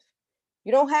live.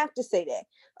 You don't have to say that.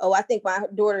 Oh, I think my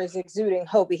daughter is exuding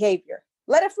hoe behavior.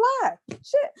 Let it fly.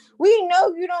 Shit. We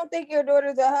know you don't think your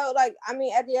daughter's a hoe. Like, I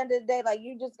mean, at the end of the day, like,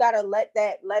 you just gotta let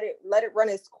it run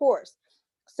its course.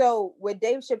 So what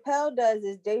Dave Chappelle does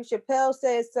is Dave Chappelle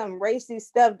says some racy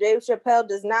stuff. Dave Chappelle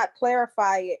does not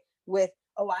clarify it with,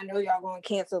 oh, I know y'all gonna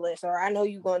cancel this, or I know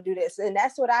you're gonna do this. And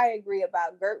that's what I agree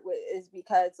about Gert with, is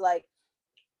because, like,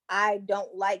 I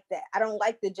don't like that. I don't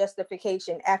like the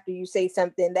justification after you say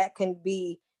something that can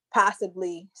be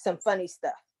possibly some funny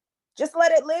stuff. Just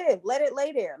let it live. Let it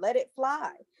lay there. Let it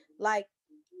fly. Like,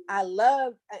 I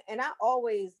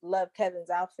always love Kevin's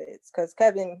outfits because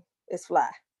Kevin is fly.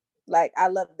 Like, I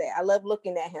love that. I love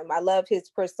looking at him. I love his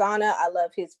persona. I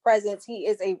love his presence. He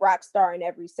is a rock star in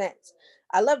every sense.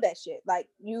 I love that shit. Like,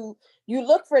 you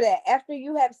look for that after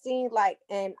you have seen, like,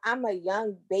 and I'm a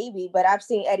young baby, but I've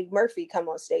seen Eddie Murphy come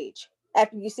on stage.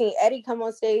 After you seen Eddie come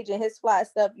on stage and his fly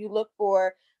stuff, you look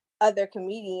for other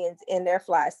comedians in their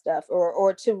fly stuff,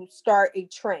 or to start a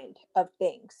trend of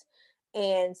things.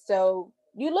 And so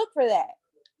you look for that.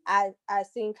 I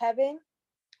seen Kevin.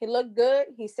 He looked good.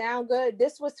 He sound good.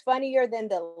 This was funnier than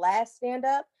the last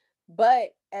stand-up.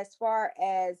 But as far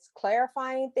as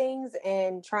clarifying things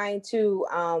and trying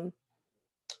to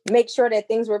make sure that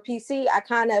things were PC, I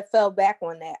kind of fell back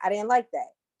on that. I didn't like that.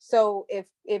 So if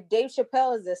Dave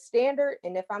Chappelle is a standard,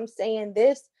 and if I'm saying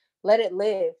this, let it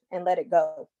live and let it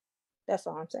go. That's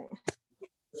all I'm saying.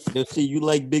 Yo, see, you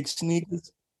like big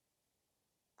sneakers?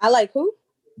 I like who?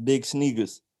 Big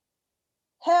sneakers.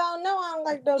 Hell no, I don't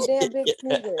like those damn big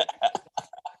sneakers.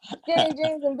 Skinny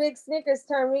jeans and big sneakers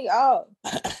turn me off.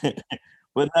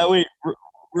 But now wait,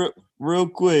 real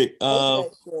quick.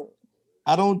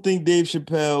 I don't think Dave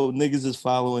Chappelle niggas is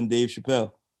following Dave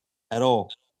Chappelle at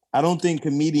all. I don't think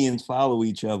comedians follow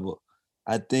each other.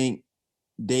 I think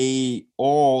they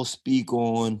all speak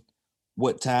on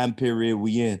what time period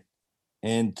we in.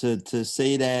 And to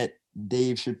say that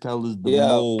Dave Chappelle is the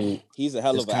mold, he's a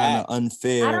hell is of an kind of act.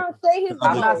 unfair. I don't say he's the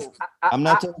mold. I'm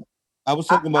not talking. I was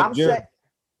talking about Jerry.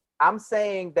 I'm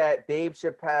saying that Dave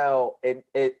Chappelle,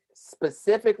 it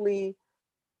specifically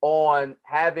on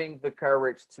having the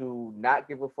courage to not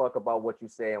give a fuck about what you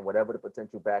say and whatever the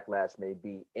potential backlash may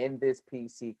be in this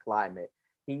PC climate.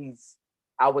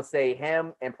 I would say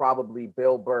him and probably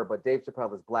Bill Burr, but Dave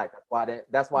Chappelle is black.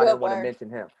 That's why I didn't want to mention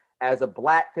him as a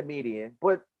black comedian,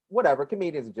 but whatever,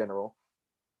 comedians in general.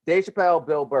 Dave Chappelle,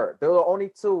 Bill Burr. They're the only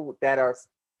two that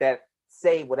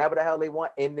say whatever the hell they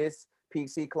want in this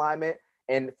PC climate.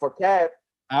 And for Kev,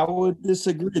 I would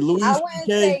disagree. Louis I wouldn't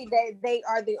say that they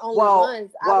are the only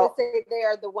ones. I would say they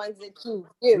are the ones that you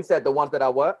view. You said the ones that I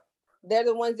what? They're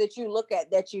the ones that you look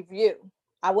at, that you view.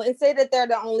 I wouldn't say that they're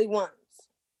the only ones.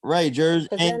 Right, Jersey.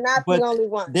 Because they're not the only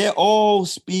ones. They're all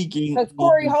speaking. Because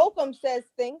Corey Holcomb says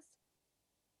things.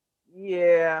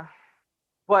 Yeah.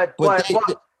 But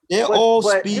they're all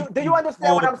speaking. Do you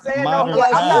understand what I'm saying? No,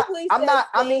 I'm not.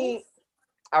 I mean,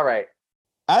 all right.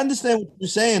 I understand what you're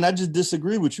saying. I just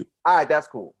disagree with you. All right, that's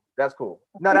cool. That's cool.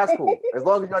 No, that's cool. As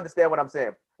long as you understand what I'm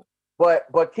saying.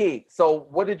 But Key, so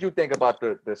what did you think about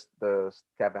the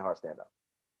Kevin Hart stand-up?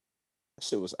 That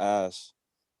shit was ass.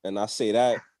 And I say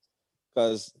that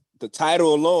because the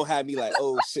title alone had me like,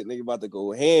 oh shit, nigga about to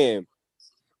go ham.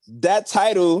 That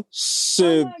title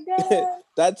should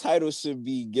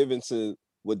be given to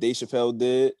what Dave Chappelle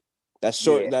did. That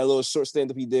little short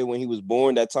stand-up he did when he was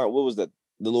born. That time, what was that?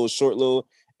 The little short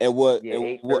and what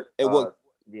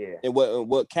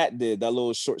Cat did, that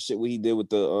little short shit what he did with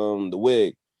the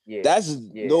wig. Yeah, that's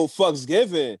no fucks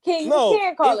given. You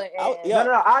can't call it.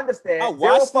 No, I understand. I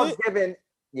watched Zero fucks given.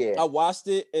 Yeah, I watched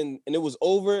it and it was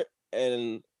over,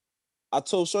 and I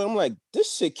told Sean, I'm like,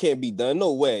 this shit can't be done.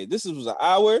 No way. This was an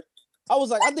hour. I was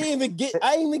like, I didn't even get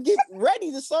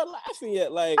ready to start laughing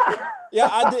yet. Like, yeah,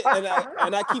 I did,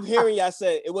 and I keep hearing y'all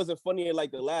say it wasn't funnier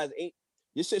like the last 8.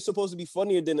 Your shit's supposed to be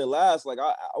funnier than the last. Like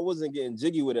I wasn't getting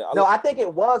jiggy with it. I think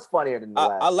it was funnier than the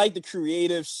last. I like the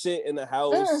creative shit in the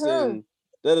house and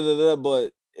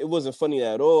but it wasn't funny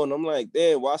at all. And I'm like,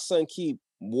 damn, why son keep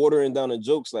watering down the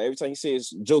jokes? Like every time he says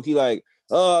joke, he like,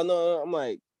 oh no. I'm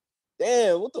like,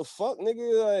 damn, what the fuck,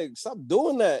 nigga? Like, stop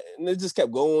doing that. And it just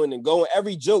kept going and going.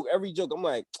 Every joke. I'm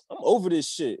like, I'm over this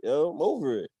shit, yo. I'm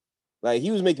over it. Like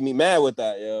he was making me mad with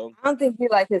that, yo. I don't think you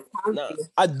like his comedy. Nah,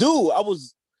 I do. I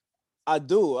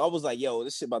was like, yo,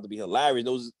 this shit about to be hilarious.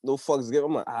 Those no fucks give.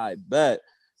 I'm like, I bet.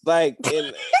 Like,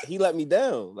 and he let me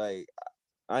down. Like,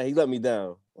 he let me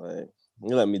down. Like,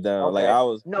 he let me down. Okay. Like, I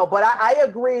was but I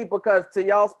agree because to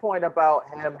y'all's point about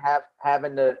him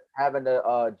having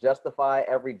to justify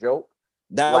every joke.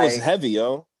 That was heavy,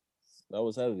 yo. That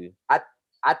was heavy. I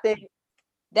think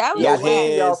that was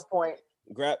to y'all's point.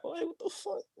 Grab. Like, what the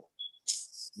fuck?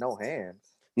 No hands.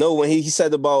 No, when he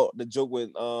said about the joke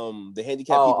with the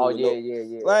handicapped people. Oh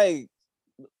yeah. Like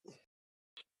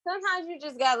sometimes you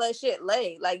just gotta let shit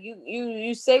lay. Like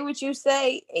you say what you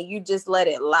say and you just let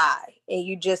it lie and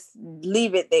you just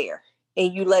leave it there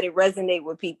and you let it resonate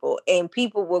with people and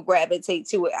people will gravitate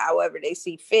to it however they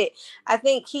see fit. I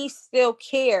think he still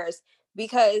cares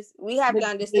because we have to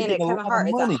understand that Kevin Hart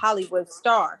is a Hollywood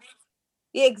star.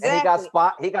 Yeah, exactly.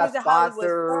 And he got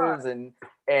sponsors and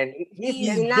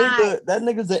he's not. That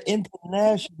nigga's an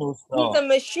international star. He's a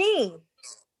machine.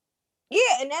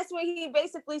 Yeah, and that's what he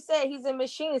basically said. He's a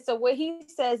machine. So what he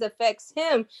says affects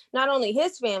him, not only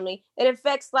his family, it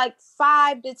affects like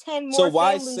 5 to 10 more. So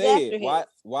why families say after it? him.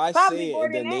 Why say it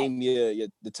and then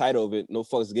name the title of it? No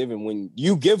fucks given when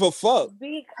you give a fuck.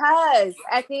 Because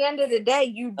at the end of the day,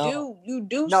 you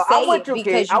do no, say I'm with you,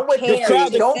 because I'm with you.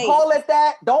 Don't call it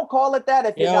that. Don't call it that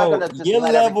if you're not gonna just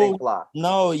let everything fly.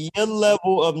 No, your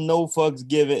level of no fucks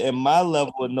given and my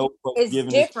level of no fucks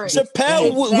given is different.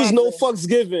 Chappelle was no fucks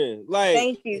given. Like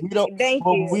thank you.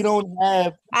 We don't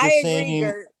have the same.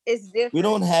 Agree, it's different. We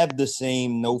don't have the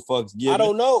same no fucks given. I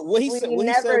don't know what he said. What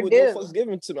he said with no fucks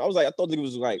given to me. I was like, I thought it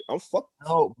was like, I'm fucked.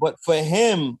 No, but for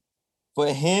him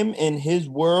in his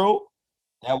world,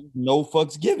 that was no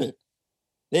fucks given.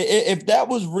 If that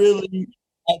was really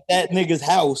at that nigga's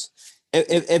house,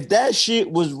 if that shit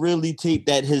was really taped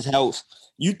at his house,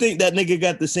 you think that nigga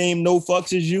got the same no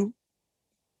fucks as you?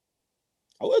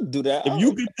 I wouldn't do that. If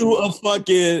you could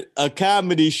do a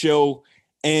comedy show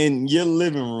in your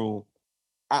living room,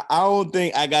 I don't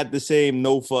think I got the same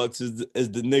no fucks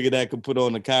as the nigga that could put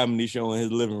on a comedy show in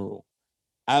his living room.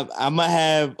 I might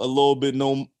have a little bit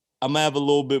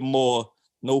more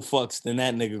no fucks than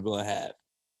that nigga gonna have.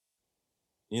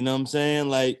 You know what I'm saying?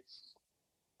 Like,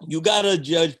 you gotta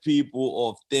judge people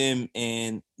off them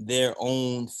and their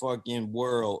own fucking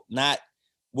world, not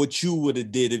what you would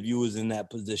have did if you was in that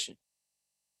position.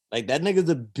 Like that nigga's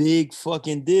a big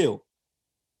fucking deal.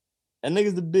 That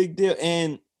nigga's a big deal,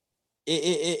 and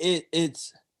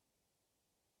it's.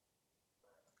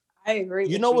 I agree.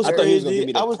 You know what's I thought he was gonna crazy?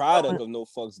 give me I the was product telling- of no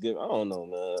fucks given. I don't know,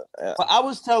 man. But I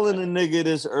was telling a nigga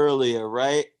this earlier,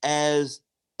 right? As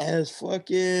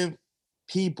fucking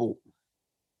people,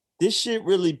 this shit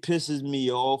really pisses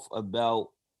me off about,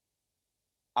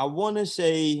 I want to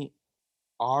say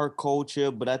our culture,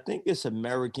 but I think it's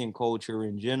American culture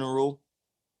in general.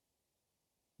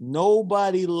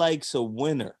 Nobody likes a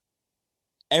winner.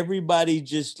 Everybody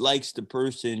just likes the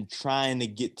person trying to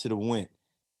get to the win.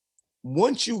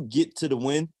 Once you get to the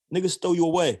win, niggas throw you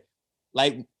away.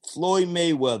 Like Floyd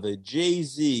Mayweather,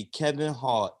 Jay-Z, Kevin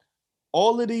Hart,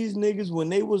 all of these niggas, when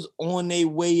they was on their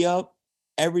way up,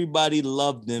 everybody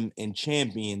loved them and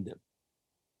championed them.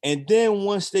 And then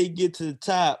once they get to the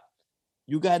top,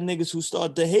 you got niggas who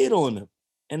start to hate on them.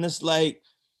 And it's like,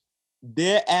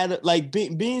 they're at, like,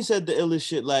 Bean said the illest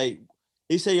shit. Like,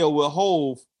 he said, yo, with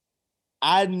Hove,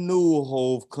 I knew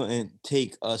Hove couldn't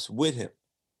take us with him.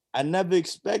 I never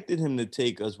expected him to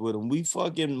take us with him. We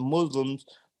fucking Muslims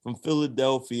from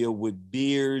Philadelphia with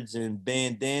beards and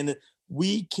bandana.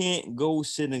 We can't go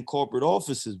sit in corporate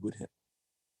offices with him.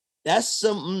 That's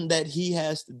something that he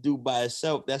has to do by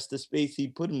himself. That's the space he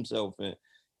put himself in.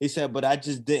 He said, but I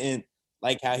just didn't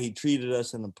like how he treated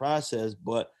us in the process.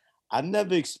 But I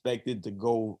never expected to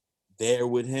go there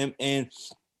with him. And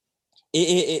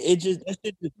it just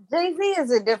Jay-Z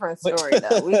is a different story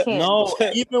though. We can't. No,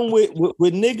 even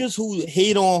with niggas who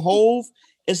hate on Hove,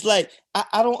 it's like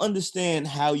I don't understand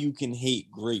how you can hate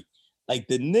great. Like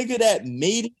the nigga that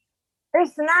made it.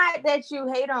 It's not that you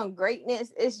hate on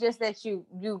greatness. It's just that you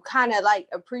kind of like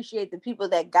appreciate the people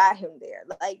that got him there.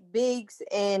 Like Biggs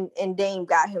and Dame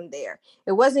got him there.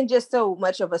 It wasn't just so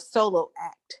much of a solo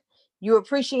act. You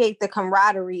appreciate the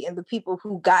camaraderie and the people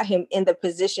who got him in the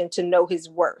position to know his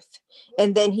worth.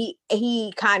 And then he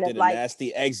kind of Did a like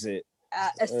nasty exit.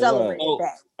 Accelerated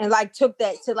that and like took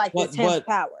that to like the 10th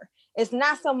power. It's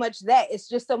not so much that, it's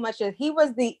just so much that he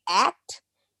was the act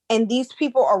and these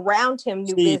people around him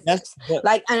knew business.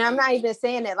 Like, and I'm not even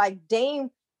saying that like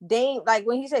Dame, like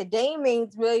when he said Dame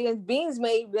means millions, Beans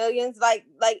made millions, like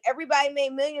everybody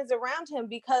made millions around him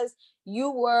because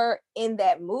you were in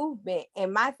that movement.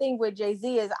 And my thing with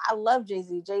Jay-Z is I love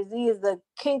Jay-Z. Jay-Z is the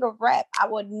king of rap. I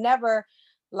would never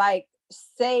like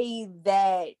say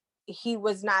that he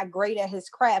was not great at his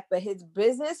craft, but his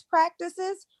business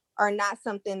practices are not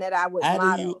something that I would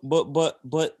model.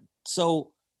 But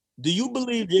so do you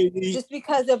believe Jay-Z? Just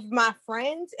because of my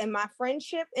friends and my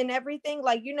friendship and everything,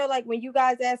 like, you know, like when you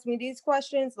guys ask me these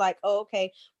questions, like, oh,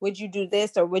 okay, would you do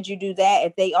this or would you do that?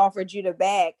 If they offered you the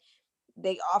bag,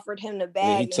 they offered him the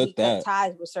bag and he cut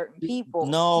ties with certain people.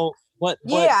 No, but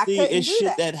see, it's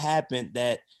shit that happened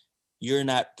that you're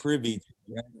not privy to.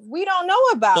 Right? We don't know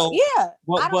about. So, yeah.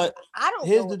 But I don't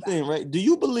here's the thing, right? Do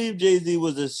you believe Jay-Z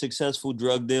was a successful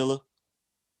drug dealer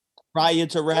prior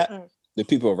to rap? The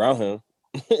people around him.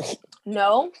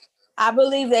 No. I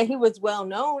believe that he was well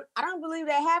known. I don't believe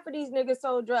that half of these niggas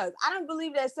sold drugs. I don't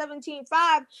believe that 17.5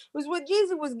 was what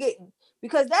Jeezy was getting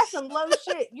because that's some low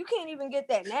shit. You can't even get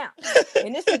that now.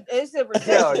 And it's a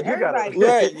recession. Yo,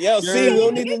 right. Yo, see, we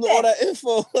don't need to know all that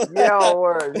info. Yo,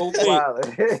 word. I'm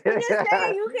just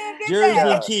saying, you can't get Jersey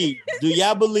that. Key, do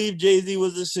y'all believe Jay-Z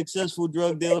was a successful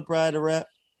drug dealer prior to rap?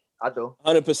 I do.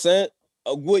 100%.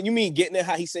 What you mean getting it?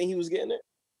 How he's saying he was getting it?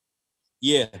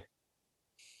 Yeah.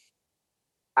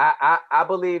 I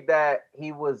believe that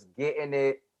he was getting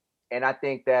it, and I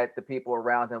think that the people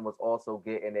around him was also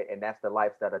getting it, and that's the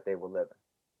lifestyle that they were living.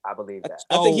 I believe that.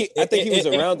 I think he was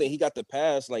around it. He got the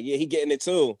pass. Like, yeah, he getting it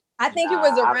too. I think he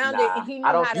was around it, and he knew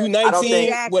how to. You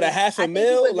 19 with a half a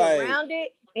mil, he was around it,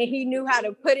 and he knew how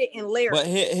to put it in lyrics.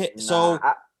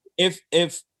 But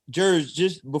if Jers,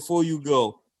 just before you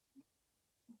go,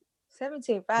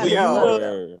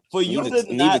 17.5. For you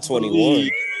to not 21.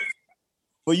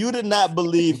 For you to not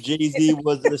believe Jay-Z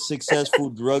was a successful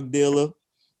drug dealer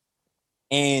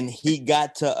and he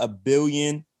got to $1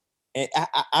 billion, and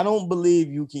I don't believe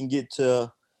you can get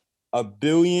to $1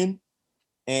 billion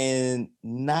and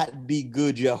not be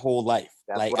good your whole life.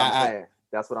 That's like what I'm saying.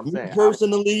 That's what I'm saying.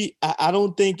 Personally, I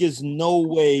don't think it's no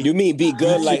way. You mean be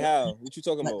good like how? What you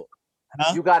talking about?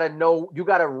 Huh? You gotta know. You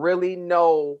gotta really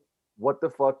know what the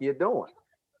fuck you're doing.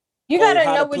 You gotta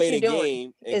know what you're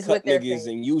doing. And cut niggas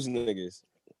and use niggas.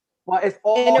 Well, it's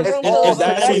all.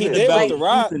 That's what he did with the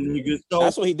Rock.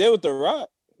 That's what he did with the Rock.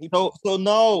 So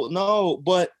no,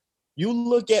 but you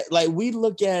look at, like, we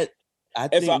look at I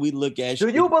think we look at. Do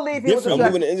you believe he was I'm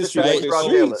moving the industry like drug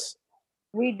the dealer? streets.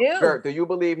 We do. Bert, do you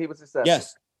believe he was successful?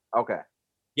 Yes. Okay.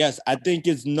 Yes, I think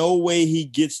it's no way he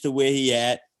gets to where he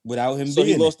at without him So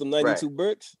being. he lost them 92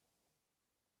 bricks.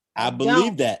 I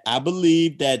believe that. I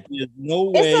believe that there's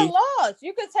no way. It's a loss.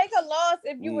 You could take a loss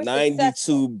if you were 92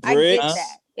 successful. bricks. I get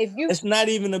that. If you, it's not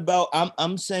even about.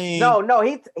 I'm saying no.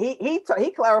 He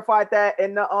clarified that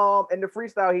in the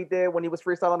freestyle he did when he was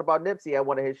freestyling about Nipsey at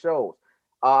one of his shows.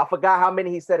 I forgot how many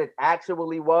he said it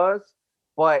actually was,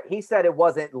 but he said it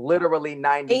wasn't literally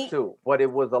 92, but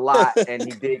it was a lot, and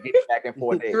he did get it back in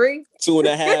 4 days.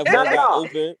 2.5 got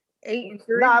open. 8 and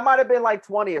 3. No, it might have been like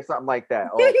 20 or something like that,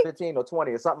 or 15 or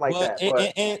 20 or something like that.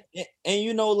 But and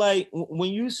you know, like when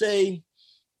you say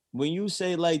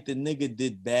like the nigga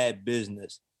did bad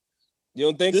business, you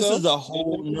don't think this so? is a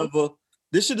whole nother.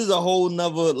 This shit is a whole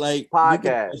nother like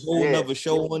podcast, a whole nother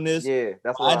show on this. Yeah,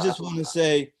 that's I just want to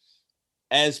say,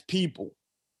 as people,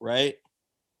 right?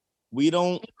 We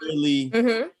don't really.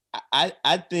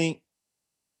 I think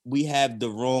we have the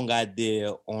wrong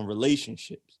idea on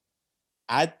relationships.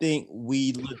 I think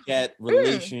we look at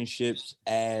relationships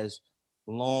as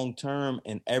long term,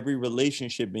 and every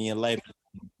relationship in your life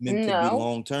is meant to be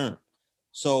long term.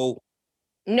 So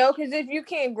no, because if you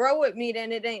can't grow with me,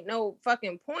 then it ain't no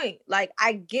fucking point. Like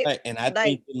I get, right. And I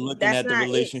think you're looking at the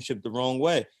relationship the wrong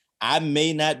way. I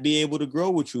may not be able to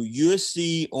grow with you. You'll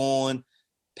see on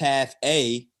path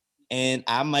A, and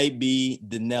I might be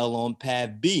Danelle on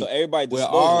path B. So everybody where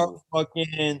our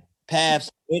fucking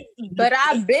paths. But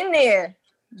I've been there.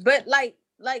 But like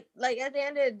at the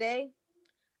end of the day,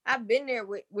 I've been there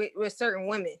with certain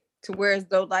women to where as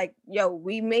though like, yo,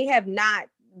 we may have not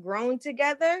grown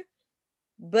together,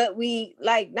 but we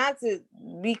like, not to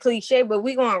be cliche, but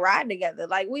we gonna ride together.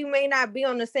 Like we may not be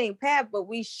on the same path, but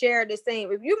we share the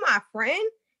same. If you're my friend,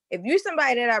 if you're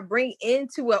somebody that I bring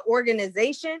into an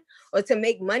organization or to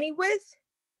make money with,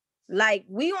 like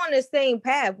we on the same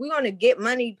path, we on a get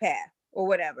money path or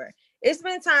whatever. It's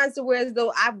been times to where as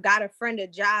though I've got a friend a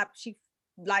job, she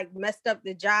like messed up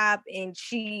the job and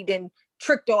she then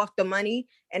tricked off the money.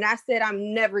 And I said,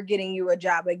 I'm never getting you a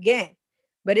job again.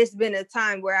 But it's been a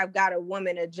time where I've got a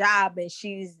woman a job and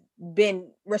she's been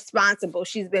responsible.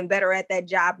 She's been better at that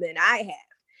job than I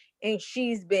have. And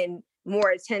she's been more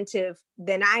attentive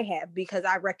than I have because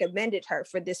I recommended her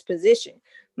for this position.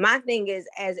 My thing is,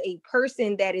 as a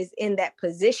person that is in that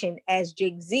position as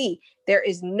Jay-Z, there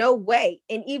is no way,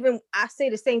 and even I say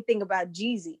the same thing about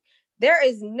Jeezy, there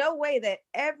is no way that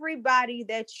everybody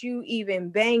that you even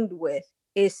banged with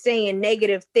is saying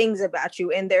negative things about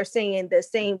you, and they're saying the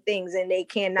same things, and they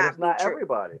cannot be not true.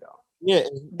 Everybody though. Yeah,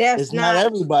 it's not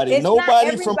everybody.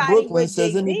 Nobody from Brooklyn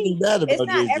says anything bad about Jay-Z.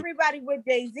 It's not everybody with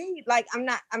Jay-Z. Like I'm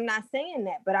not saying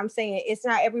that, but I'm saying it's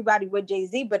not everybody with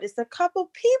Jay-Z, but it's a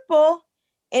couple people,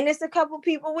 and it's a couple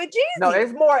people with Jeezy. No,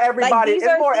 it's more everybody. Like,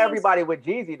 it's more everybody with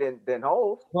Jeezy than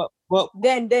Hov. Well,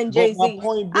 than Jay-Z. My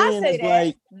point I being say is that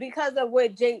like because of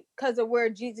where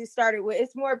Jeezy started with.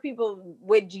 It's more people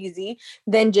with Jeezy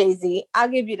than Jay-Z. I'll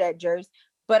give you that, Jers.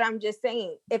 But I'm just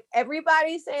saying, if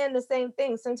everybody's saying the same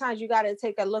thing, sometimes you got to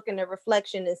take a look in the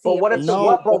reflection and see. But what if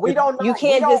but we don't know. You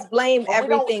can't just blame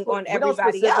everything on everybody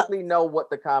else. We don't specifically know what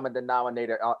the common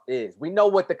denominator is. We know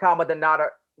what the common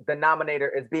denominator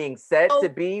is being said to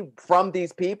be from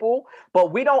these people,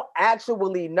 but we don't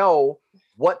actually know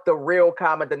what the real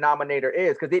common denominator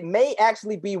is, because it may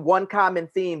actually be one common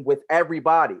theme with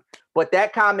everybody, but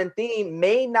that common theme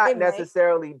may not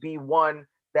necessarily be one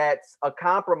that's a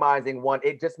compromising one.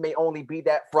 It just may only be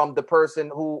that from the person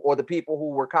who, or the people who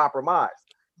were compromised.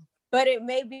 But it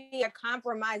may be a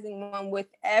compromising one with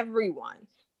everyone.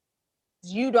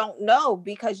 You don't know,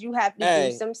 because you have to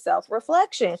do some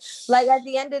self-reflection. Like at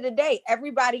the end of the day,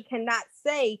 everybody cannot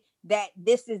say that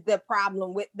this is the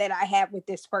problem that I have with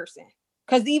this person.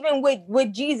 Because even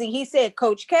with Jeezy, he said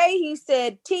Coach K, he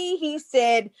said T, he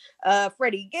said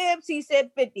Freddie Gibbs, he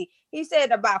said 50. He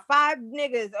said about 5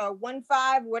 niggas or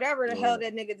 1-5, whatever the hell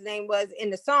that nigga's name was in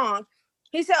the song.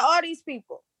 He said all these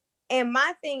people. And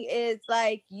my thing is,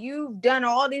 like, you've done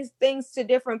all these things to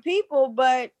different people,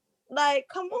 but like,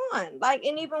 come on. Like,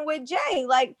 and even with Jay,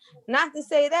 like, not to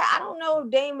say that, I don't know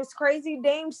if Dame is crazy.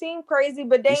 Dame seemed crazy,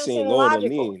 but Dame seemed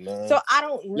logical. So I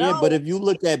don't know. Yeah, but if you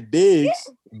look at Biggs,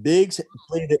 Biggs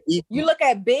played the equal. You look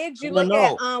at Biggs, you look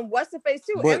at what's the face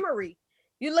too, Emery.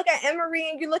 You look at Emery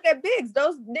and you look at Biggs.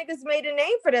 Those niggas made a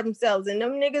name for themselves, and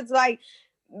them niggas like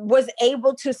was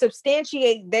able to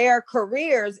substantiate their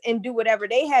careers and do whatever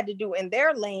they had to do in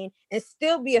their lane and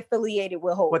still be affiliated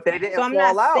with Hov. But they didn't so I'm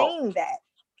fall not out. saying that.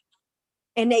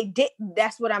 And they did.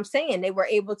 That's what I'm saying. They were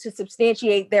able to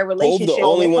substantiate their relationship. Hov the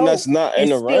only with one Hov that's not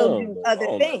in and around. still do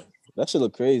other things. That shit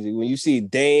look crazy. When you see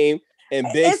Dame and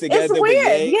Biggs together It's with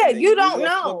weird. Ye, Yeah, like, you don't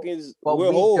know. But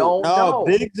we're we old. don't know.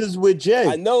 Biggs is with Jay.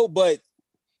 I know, but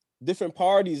different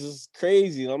parties is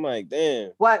crazy. I'm like,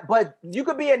 damn. But you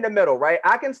could be in the middle, right?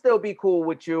 I can still be cool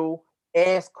with you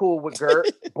and cool with Gert,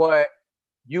 but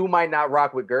you might not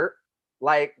rock with Gert.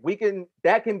 Like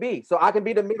that can be. So I can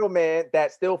be the middleman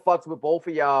that still fucks with both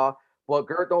of y'all, but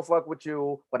Gert don't fuck with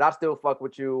you, but I still fuck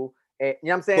with you. And you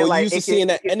know what I'm saying? Well, like you used to seeing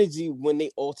that energy when they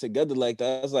all together like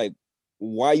that. I was like,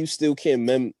 why you still can't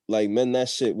mend that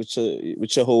shit with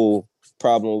your whole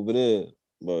problem over there?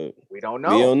 But we don't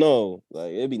know. We don't know.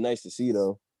 Like, it'd be nice to see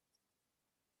though.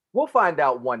 We'll find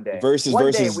out one day. Versus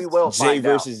one day we will Jay find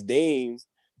versus out. Dame.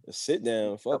 Sit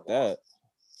down. Fuck that.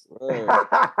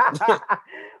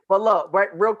 But look, right,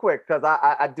 real quick, because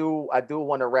I do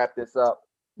want to wrap this up.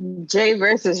 Jay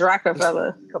versus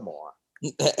Rockefeller. Come on.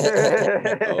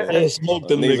 Smoke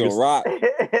them niggas. Rock.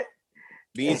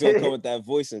 Beans gonna come with that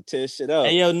voice and tear shit up.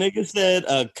 Hey, yo, nigga said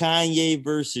Kanye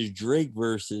versus Drake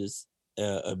versus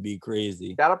be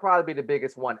crazy. That'll probably be the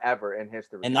biggest one ever in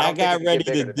history. And I got ready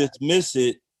to dismiss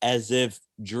it as if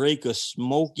Drake a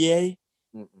smoke Ye.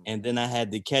 And then I had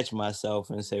to catch myself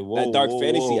and say, "Whoa, that Dark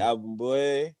Fantasy whoa. album,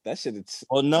 boy, that shit."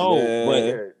 Oh no,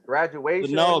 but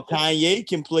Graduation. But no, Kanye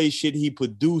can play shit he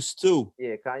produced too.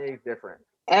 Yeah, Kanye's different.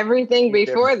 Everything he's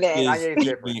before different. that, Kanye's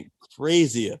different.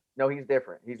 Crazier. No, he's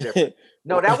different. He's different.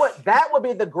 No, that would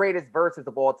be the greatest verses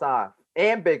of all time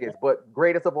and biggest, but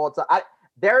greatest of all time.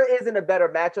 There isn't a better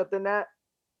matchup than that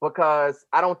because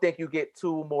I don't think you get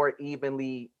two more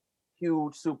evenly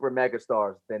huge super mega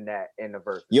stars than that in the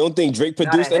verse. You don't think Drake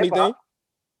produced anything?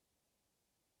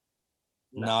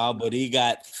 Nah, but he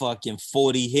got fucking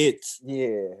 40 hits.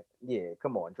 Yeah.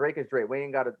 Come on, Drake is Drake. We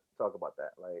ain't got to talk about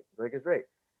that. Like Drake is Drake.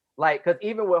 Like, because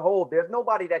even with Hov, there's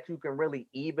nobody that you can really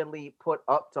evenly put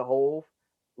up to Hov.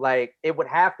 Like, it would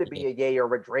have to be a Ye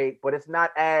or a Drake, but it's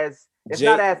not as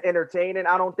entertaining.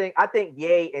 I don't think. I think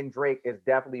Ye and Drake is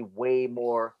definitely way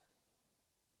more.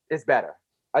 It's better.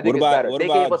 I think it's better. They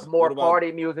gave us more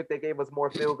party music. They gave us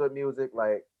more feel good music.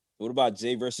 Like, what about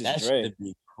Jay versus Dre? That should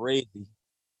be crazy.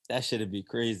 That should be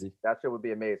crazy. That shit would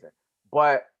be amazing.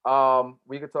 But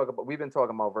we could talk about. We've been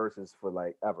talking about verses for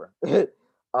like ever.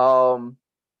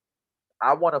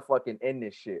 I want to fucking end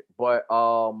this shit, but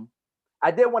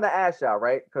I did want to ask y'all,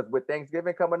 right? Because with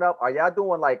Thanksgiving coming up, are y'all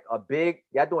doing like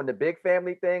y'all doing the big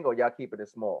family thing, or y'all keeping it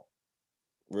small?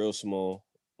 Real small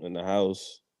in the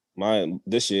house. Mine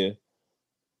this year.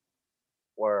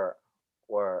 Or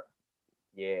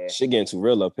yeah. Shit getting too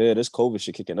real up here. This COVID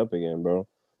shit kicking up again, bro.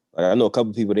 Like, I know a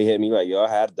couple people, they hit me like, yo, I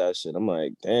had that shit. I'm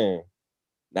like, damn.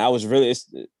 Now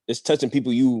it's touching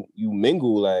people you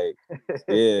mingle, like,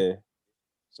 yeah.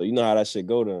 So you know how that shit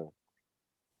go then.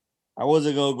 I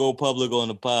wasn't gonna go public on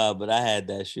the pod, but I had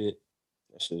that shit.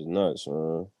 That shit's nuts,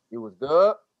 man. You was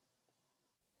good?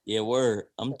 Yeah, word.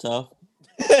 I'm tough.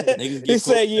 He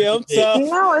said, yeah, I'm tough.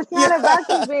 No, it's not about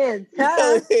you being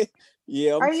tough.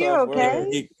 Yeah, I'm Are tough. you okay? I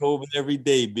get COVID every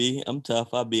day, B. I'm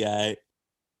tough. I'll be all right.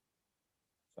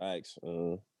 Facts.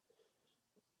 And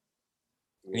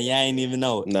y'all ain't even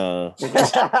know it. Nah.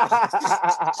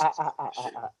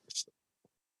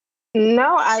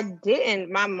 No, I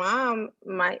didn't. My mom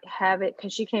might have it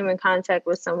because she came in contact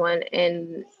with someone,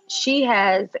 and she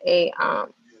has my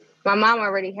mom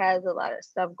already has a lot of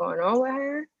stuff going on with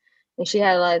her, and she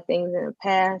had a lot of things in the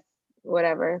past,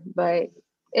 whatever. But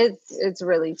it's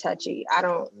really touchy. I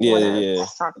don't want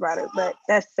to talk about it, but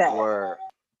that's sad. Word.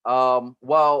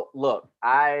 Well, look,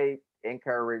 I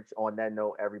encourage on that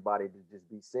note everybody to just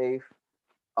be safe.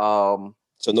 So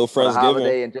no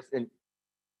Friendsgiving. And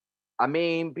I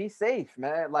mean, be safe,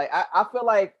 man. Like I feel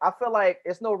like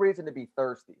it's no reason to be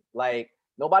thirsty. Like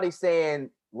nobody's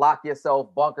saying lock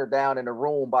yourself, bunker down in a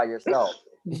room by yourself.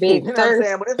 Big you know what I'm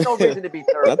saying? But there's no reason to be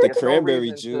thirsty. Not the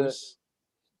cranberry juice.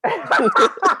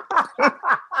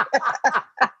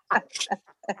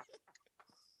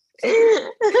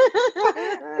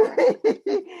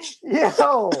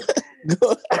 Yo.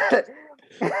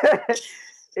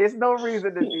 It's no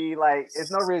reason to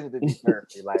be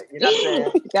thirsty. Like, you know what I'm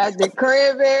saying? Got the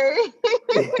cranberry.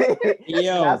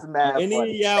 Yo, that's mad any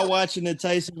funny. of y'all watching the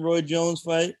Tyson Roy Jones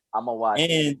fight? I'm gonna watch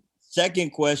it. And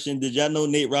second question, did y'all know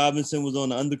Nate Robinson was on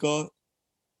the undercard?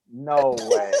 No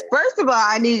way. First of all,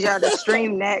 I need y'all to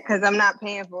stream that because I'm not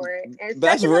paying for it. And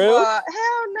That's second real? of all,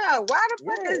 hell no. Why the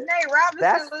fuck is Nate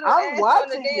Robinson little I'm ass on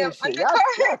watching the damn this shit. Y'all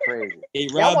undercard? crazy.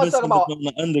 Nate Y'all wanna talk Robinson was on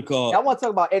the undercard. Y'all want to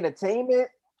talk about entertainment?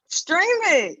 Stream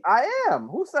it. I am.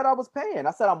 Who said I was paying?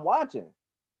 I said I'm watching.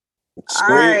 All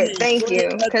right, thank you.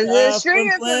 Because the stream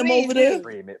it for me. over there.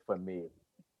 Stream it for me.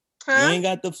 You ain't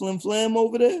got the flim flam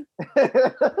over there?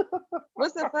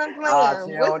 What's the flim flam?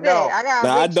 She What's don't that? know. I gotta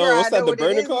Nah, I make don't. sure What's I that, know the what it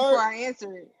burner is before card? I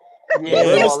answer it. Yeah,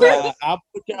 burner all that. stick? I'll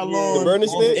put y'all Yeah. on The burner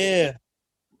stick? air.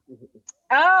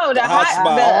 Oh, The hot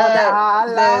spot.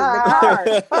 the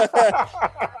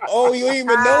card. Oh, you ain't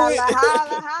even know it?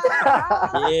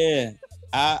 Holla.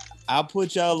 Yeah. I'll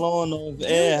put y'all on over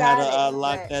air how to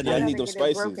lock that Yeah, I in. need them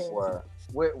spices. Word.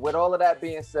 With all of that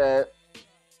being said,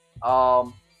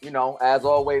 you know, as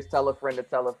always, tell a friend to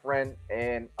tell a friend.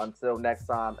 And until next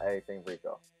time, everything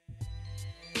Rico.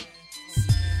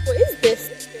 What is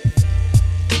this?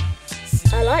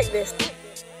 I like this.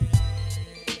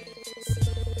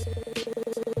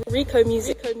 Rico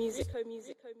music.